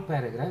small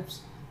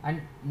paragraphs,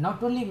 and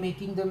not only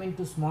making them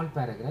into small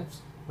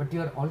paragraphs, but you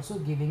are also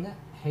giving a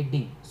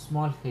heading,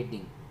 small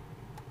heading,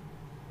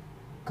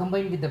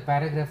 combined with the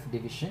paragraph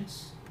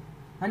divisions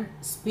and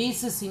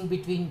spaces in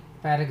between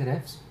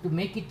paragraphs to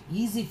make it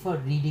easy for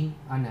reading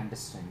and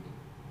understanding.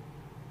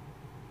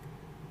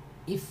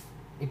 If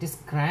it is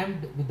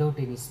crammed without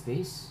any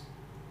space,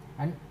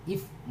 and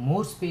if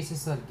more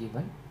spaces are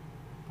given,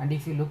 and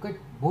if you look at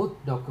both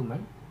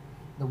document,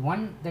 the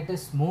one that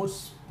has more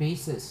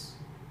spaces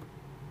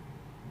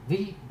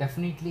will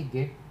definitely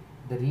get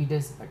the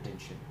reader's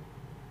attention.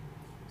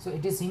 So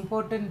it is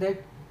important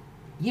that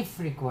if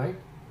required,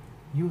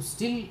 you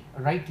still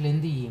write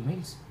lengthy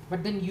emails,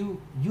 but then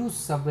you use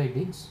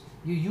subheadings,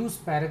 you use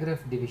paragraph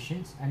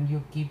divisions, and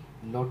you keep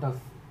lot of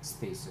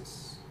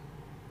spaces.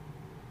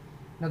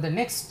 Now the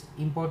next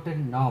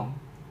important norm,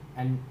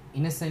 and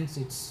in a sense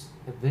it's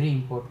a very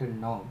important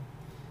norm,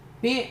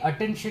 pay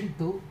attention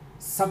to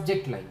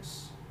subject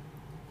lines.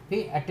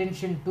 Pay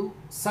attention to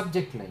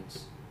subject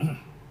lines.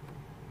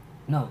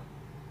 Now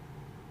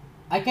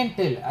I can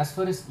tell, as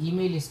far as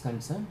email is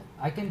concerned,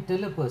 I can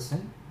tell a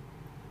person,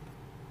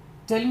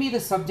 tell me the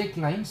subject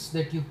lines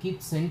that you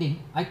keep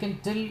sending. I can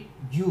tell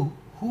you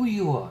who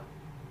you are.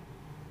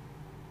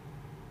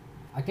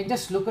 I can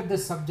just look at the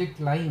subject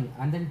line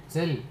and then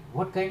tell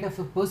what kind of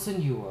a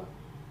person you are.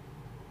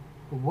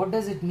 What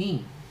does it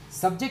mean?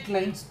 Subject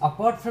lines,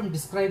 apart from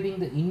describing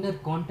the inner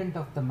content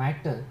of the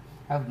matter,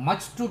 have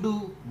much to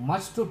do,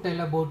 much to tell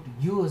about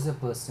you as a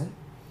person,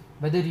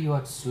 whether you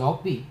are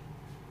sloppy,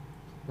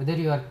 whether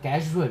you are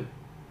casual,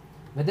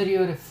 whether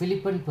you are a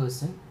flippant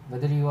person,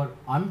 whether you are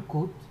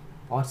uncouth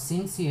or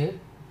sincere,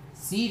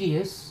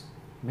 serious,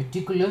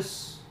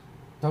 meticulous,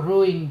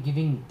 thorough in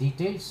giving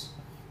details,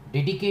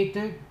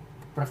 dedicated,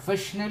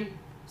 professional,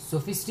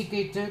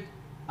 sophisticated,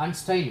 and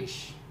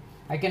stylish.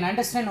 I can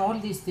understand all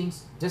these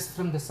things just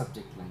from the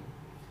subject line.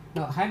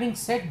 Now, having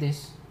said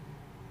this,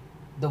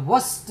 the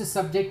worst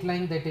subject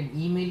line that an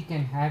email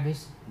can have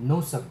is no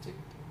subject.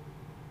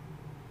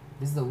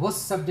 This is the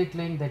worst subject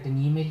line that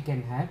an email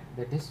can have,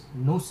 that is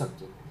no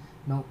subject.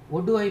 Now,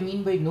 what do I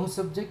mean by no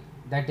subject?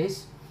 That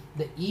is,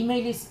 the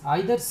email is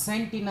either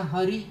sent in a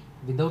hurry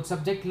without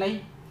subject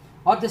line,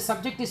 or the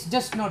subject is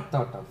just not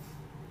thought of.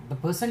 The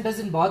person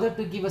doesn't bother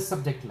to give a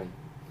subject line.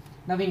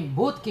 Now, in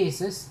both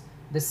cases,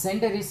 the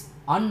sender is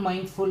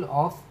unmindful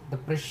of the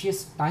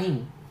precious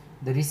time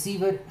the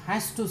receiver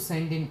has to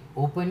send in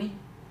opening,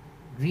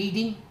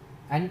 reading,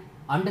 and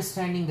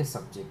understanding the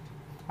subject,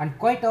 and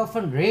quite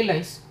often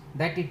realize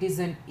that it is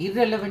an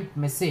irrelevant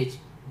message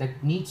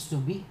that needs to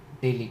be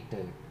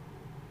deleted.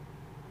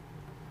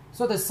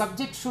 So the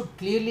subject should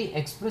clearly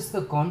express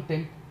the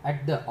content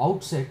at the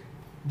outset,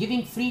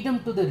 giving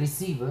freedom to the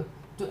receiver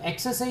to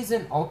exercise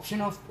an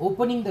option of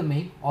opening the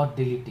mail or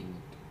deleting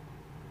it.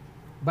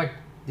 But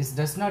this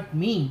does not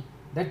mean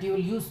that you will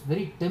use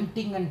very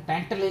tempting and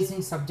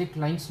tantalizing subject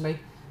lines like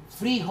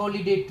free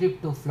holiday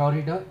trip to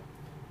Florida,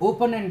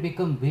 open and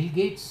become Bill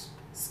Gates,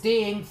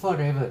 stay young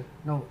forever.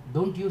 Now,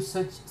 don't use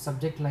such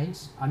subject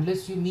lines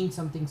unless you mean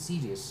something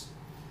serious.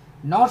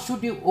 Nor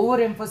should you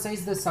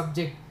overemphasize the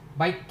subject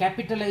by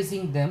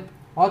capitalizing them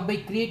or by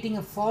creating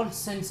a false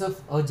sense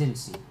of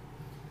urgency.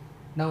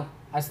 Now,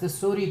 as the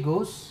story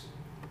goes,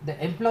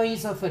 the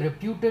employees of a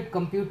reputed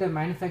computer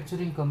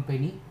manufacturing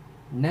company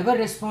never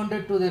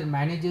responded to their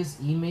manager's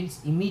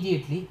emails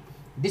immediately,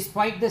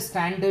 despite the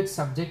standard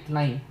subject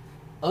line,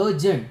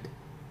 urgent,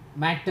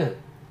 matter,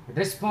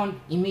 respond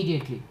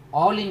immediately,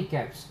 all in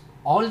caps.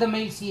 All the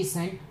mails he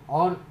sent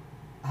all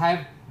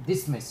have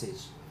this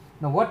message.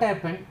 Now what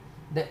happened?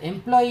 The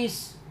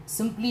employees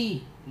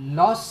simply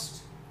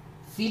lost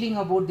feeling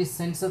about this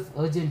sense of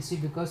urgency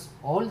because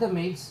all the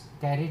mails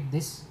carried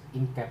this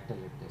in capital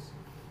letters.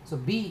 So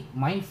be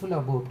mindful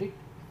about it.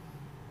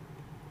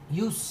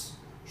 Use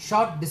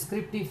short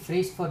descriptive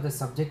phrase for the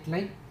subject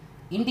line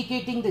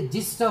indicating the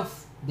gist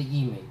of the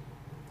email.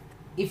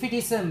 If it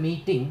is a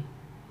meeting,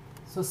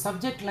 so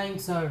subject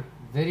lines are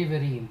very,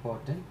 very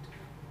important,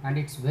 and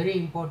it's very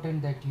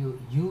important that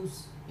you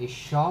use a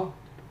short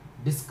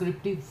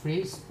descriptive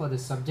phrase for the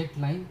subject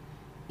line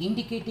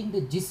indicating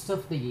the gist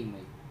of the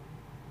email.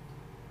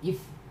 If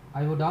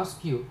I would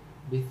ask you,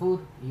 before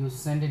you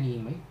send an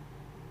email,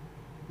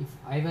 if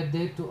I were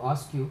there to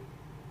ask you,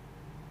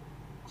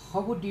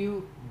 how would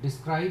you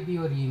describe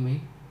your email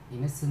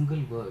in a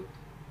single word,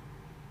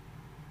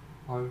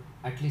 or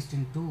at least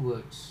in 2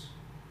 words?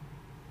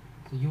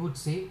 So you would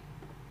say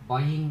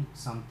buying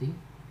something,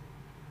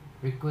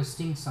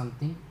 requesting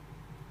something,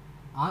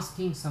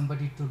 asking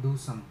somebody to do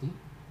something.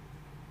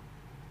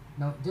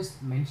 Now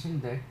just mention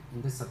that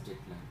in the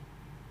subject line.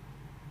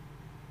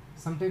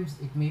 Sometimes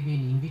it may be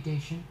an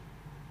invitation,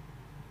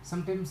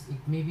 sometimes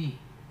it may be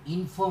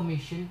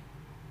information,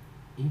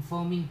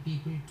 informing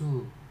people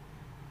to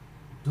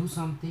do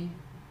something.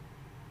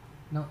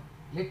 Now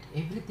let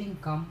everything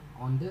come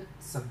on the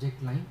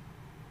subject line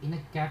in a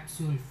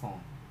capsule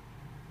form,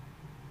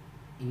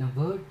 in a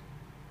word,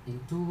 in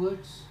 2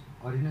 words,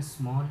 or in a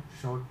small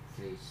short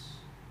phrase.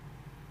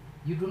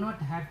 You do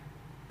not have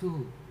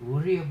to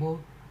worry about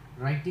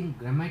writing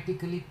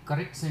grammatically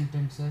correct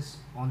sentences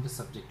on the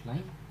subject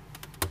line.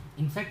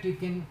 In fact, you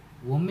can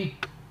omit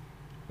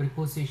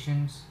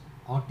prepositions,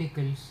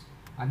 articles,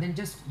 and then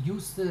just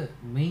use the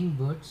main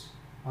words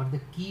or the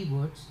key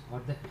words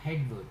or the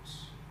head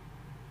words.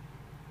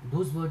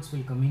 Those words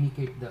will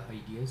communicate the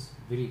ideas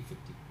very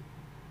effectively.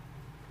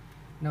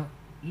 Now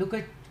look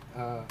at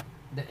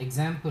the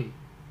example.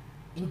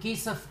 In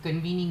case of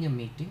convening a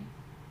meeting,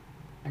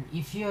 and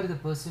if you are the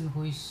person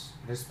who is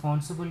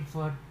responsible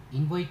for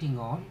inviting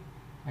all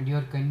and you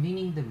are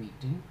convening the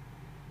meeting,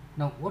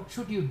 now what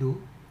should you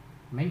do?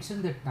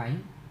 Mention the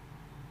time,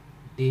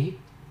 date,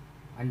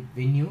 and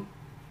venue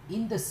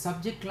in the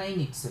subject line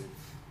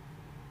itself.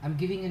 I'm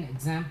giving an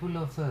example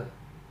of a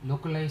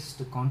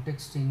localized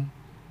context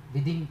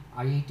within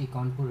IIT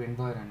Kanpur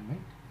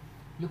environment.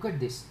 Look at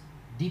this,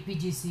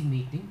 DPGC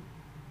meeting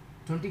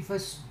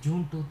 21st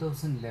June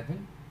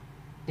 2011,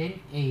 10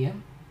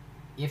 AM,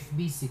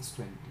 FB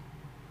 620.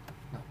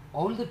 Now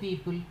all the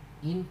people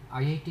in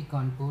IIT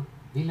Kanpur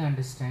will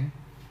understand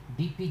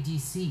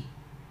DPGC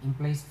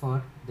implies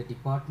for the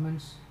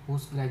department's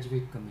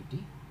postgraduate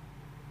committee,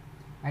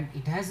 and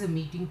it has a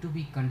meeting to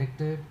be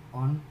conducted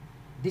on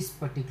this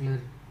particular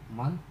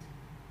month,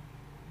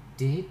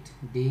 date,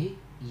 day,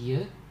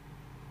 year,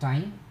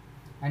 time.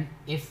 And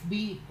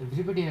FB,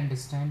 everybody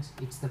understands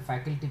it's the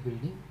faculty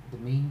building, the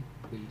main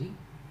building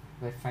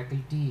where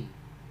faculty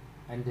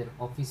and their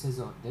offices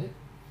are there.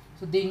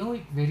 So they know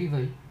it very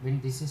well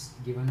when this is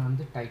given on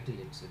the title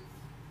itself.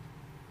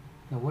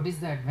 Now what is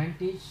the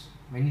advantage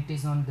when it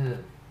is on the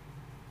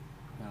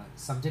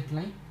subject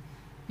line?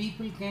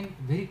 People can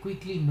very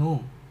quickly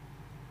know,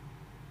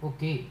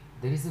 okay,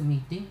 there is a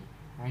meeting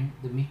and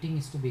the meeting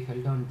is to be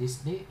held on this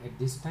day at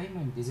this time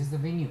and this is the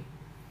venue.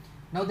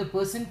 Now the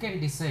person can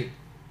decide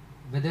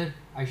whether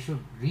I should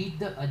read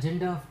the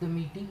agenda of the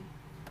meeting,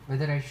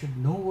 whether I should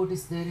know what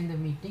is there in the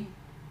meeting,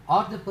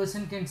 or the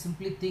person can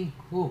simply think,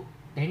 oh,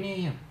 10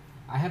 AM,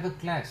 I have a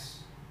class,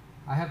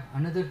 I have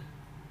another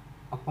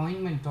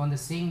appointment on the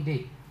same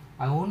day,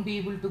 I won't be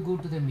able to go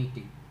to the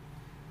meeting.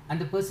 And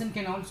the person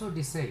can also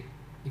decide,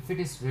 if it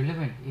is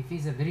relevant, if he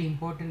is a very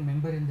important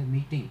member in the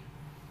meeting,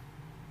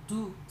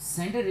 to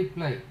send a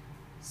reply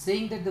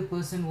saying that the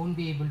person won't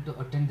be able to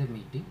attend the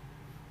meeting,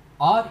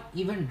 or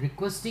even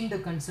requesting the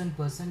concerned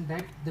person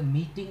that the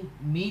meeting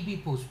may be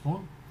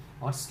postponed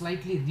or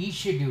slightly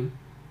rescheduled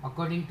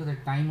according to the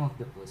time of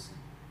the person.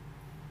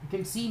 You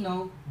can see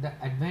now the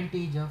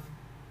advantage of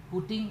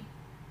putting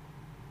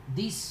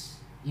these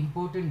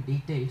important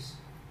details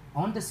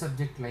on the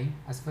subject line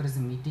as far as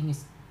the meeting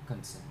is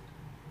concerned.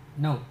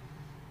 Now,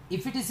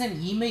 if it is an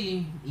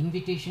email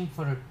invitation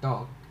for a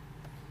talk,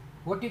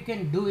 what you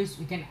can do is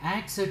you can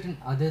add certain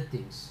other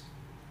things,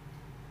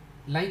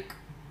 like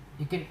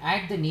you can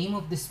add the name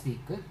of the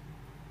speaker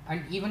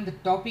and even the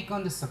topic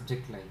on the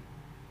subject line.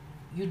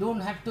 You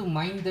don't have to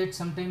mind that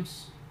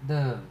sometimes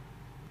the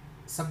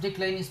subject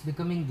line is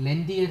becoming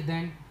lengthier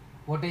than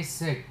what I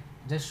said,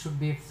 just should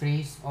be a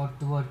phrase or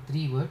 2 or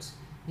 3 words.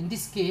 In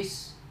this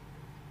case,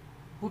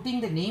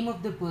 putting the name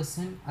of the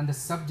person and the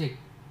subject,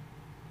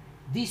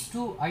 these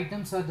 2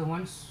 items are the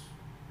ones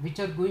which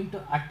are going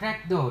to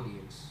attract the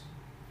audience.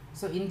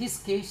 So in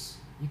this case,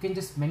 you can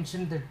just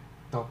mention the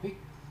topic,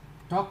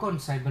 talk on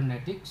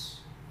cybernetics.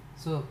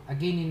 So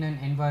again, in an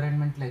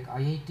environment like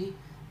IIT,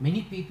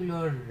 many people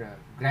are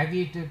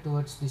gravitated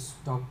towards this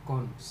talk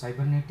on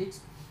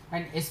cybernetics,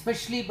 and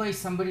especially by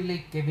somebody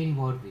like Kevin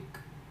Warwick,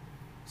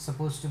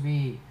 supposed to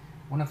be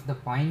one of the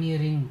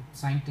pioneering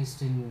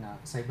scientists in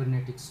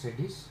cybernetic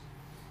studies.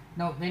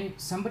 Now when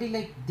somebody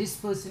like this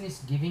person is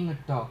giving a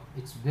talk,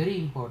 it's very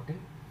important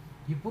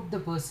you put the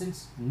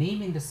person's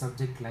name in the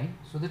subject line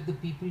so that the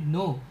people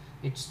know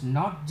it's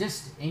not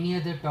just any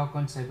other talk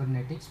on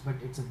cybernetics, but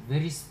it's a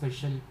very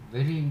special,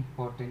 very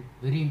important,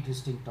 very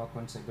interesting talk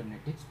on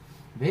cybernetics.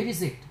 Where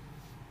is it?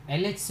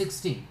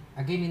 LH16.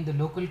 Again, in the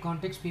local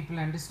context, people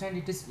understand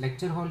it is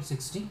lecture hall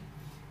 16,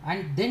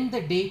 and then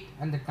the date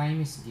and the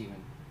time is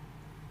given,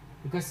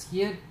 because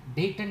here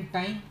date and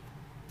time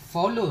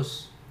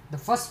follows the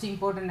first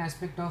important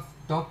aspect of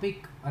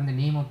topic and the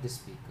name of the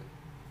speaker.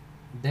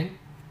 Then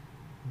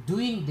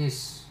doing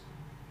this,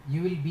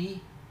 you will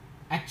be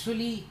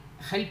actually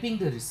helping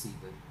the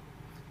receiver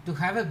to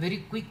have a very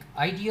quick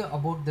idea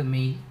about the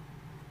mail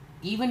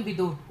even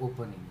without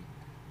opening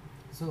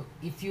it. So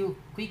if you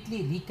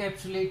quickly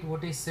recapitulate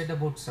what I said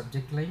about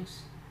subject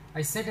lines,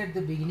 I said at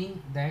the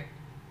beginning that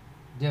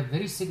they are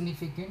very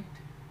significant,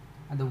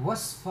 and the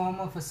worst form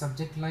of a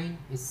subject line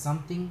is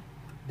something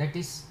that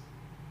is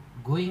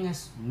going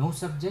as no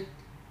subject.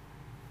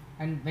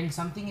 And when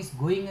something is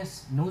going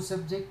as no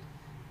subject,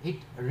 it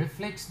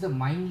reflects the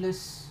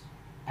mindless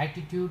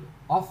attitude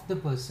of the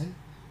person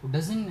who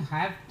doesn't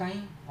have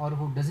time or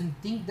who doesn't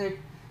think that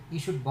he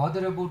should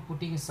bother about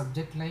putting a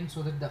subject line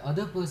so that the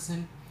other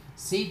person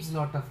saves a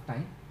lot of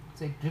time.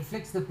 So it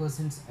reflects the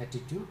person's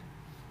attitude.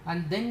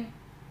 And then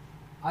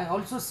I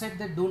also said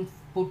that don't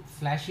put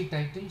flashy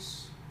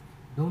titles,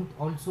 don't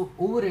also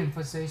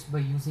overemphasize by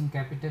using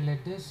capital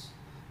letters.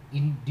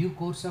 In due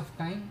course of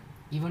time,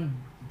 even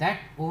that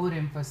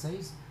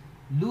overemphasize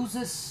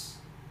loses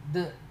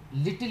the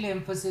little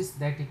emphasis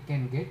that it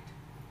can get,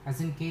 as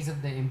in case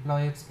of the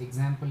employer's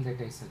example that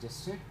I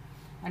suggested.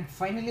 And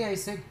finally I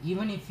said,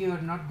 even if you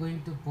are not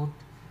going to put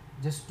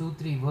just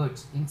 2-3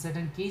 words, in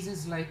certain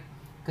cases like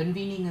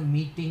convening a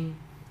meeting,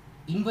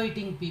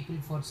 inviting people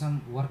for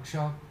some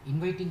workshop,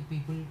 inviting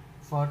people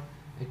for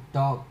a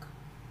talk,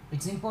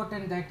 it's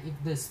important that if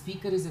the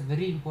speaker is a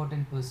very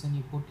important person,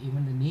 you put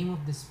even the name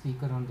of the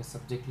speaker on the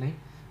subject line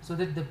so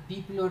that the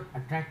people are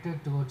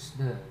attracted towards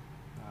the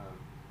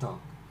talk.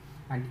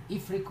 And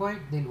if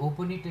required, they'll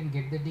open it and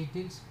get the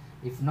details.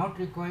 If not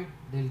required,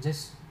 they'll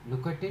just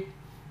look at it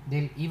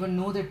They'll even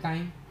know the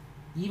time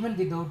even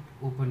without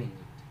opening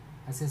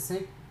it. As I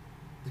said,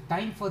 the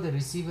time for the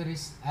receiver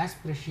is as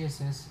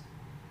precious as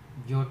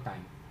your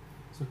time.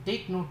 So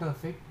take note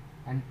of it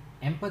and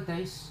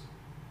empathize,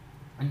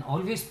 and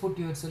always put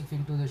yourself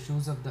into the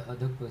shoes of the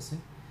other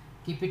person.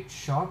 Keep it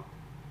short,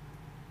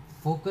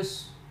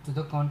 focus to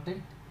the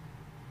content,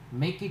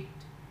 make it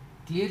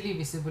clearly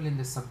visible in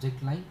the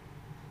subject line,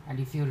 and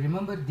if you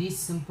remember these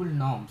simple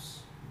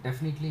norms,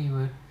 definitely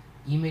your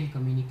email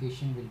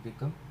communication will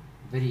become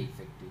very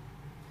effective.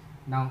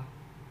 Now,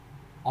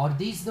 are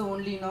these the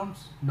only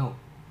norms? No,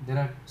 there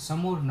are some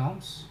more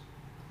norms.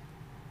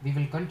 We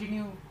will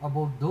continue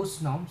about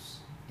those norms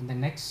in the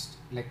next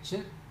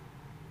lecture,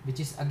 which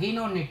is again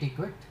on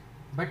Netiquette,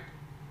 but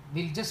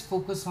we'll just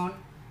focus on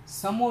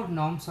some more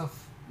norms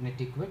of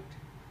Netiquette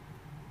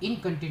in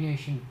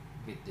continuation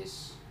with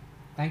this.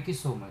 Thank you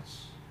so much.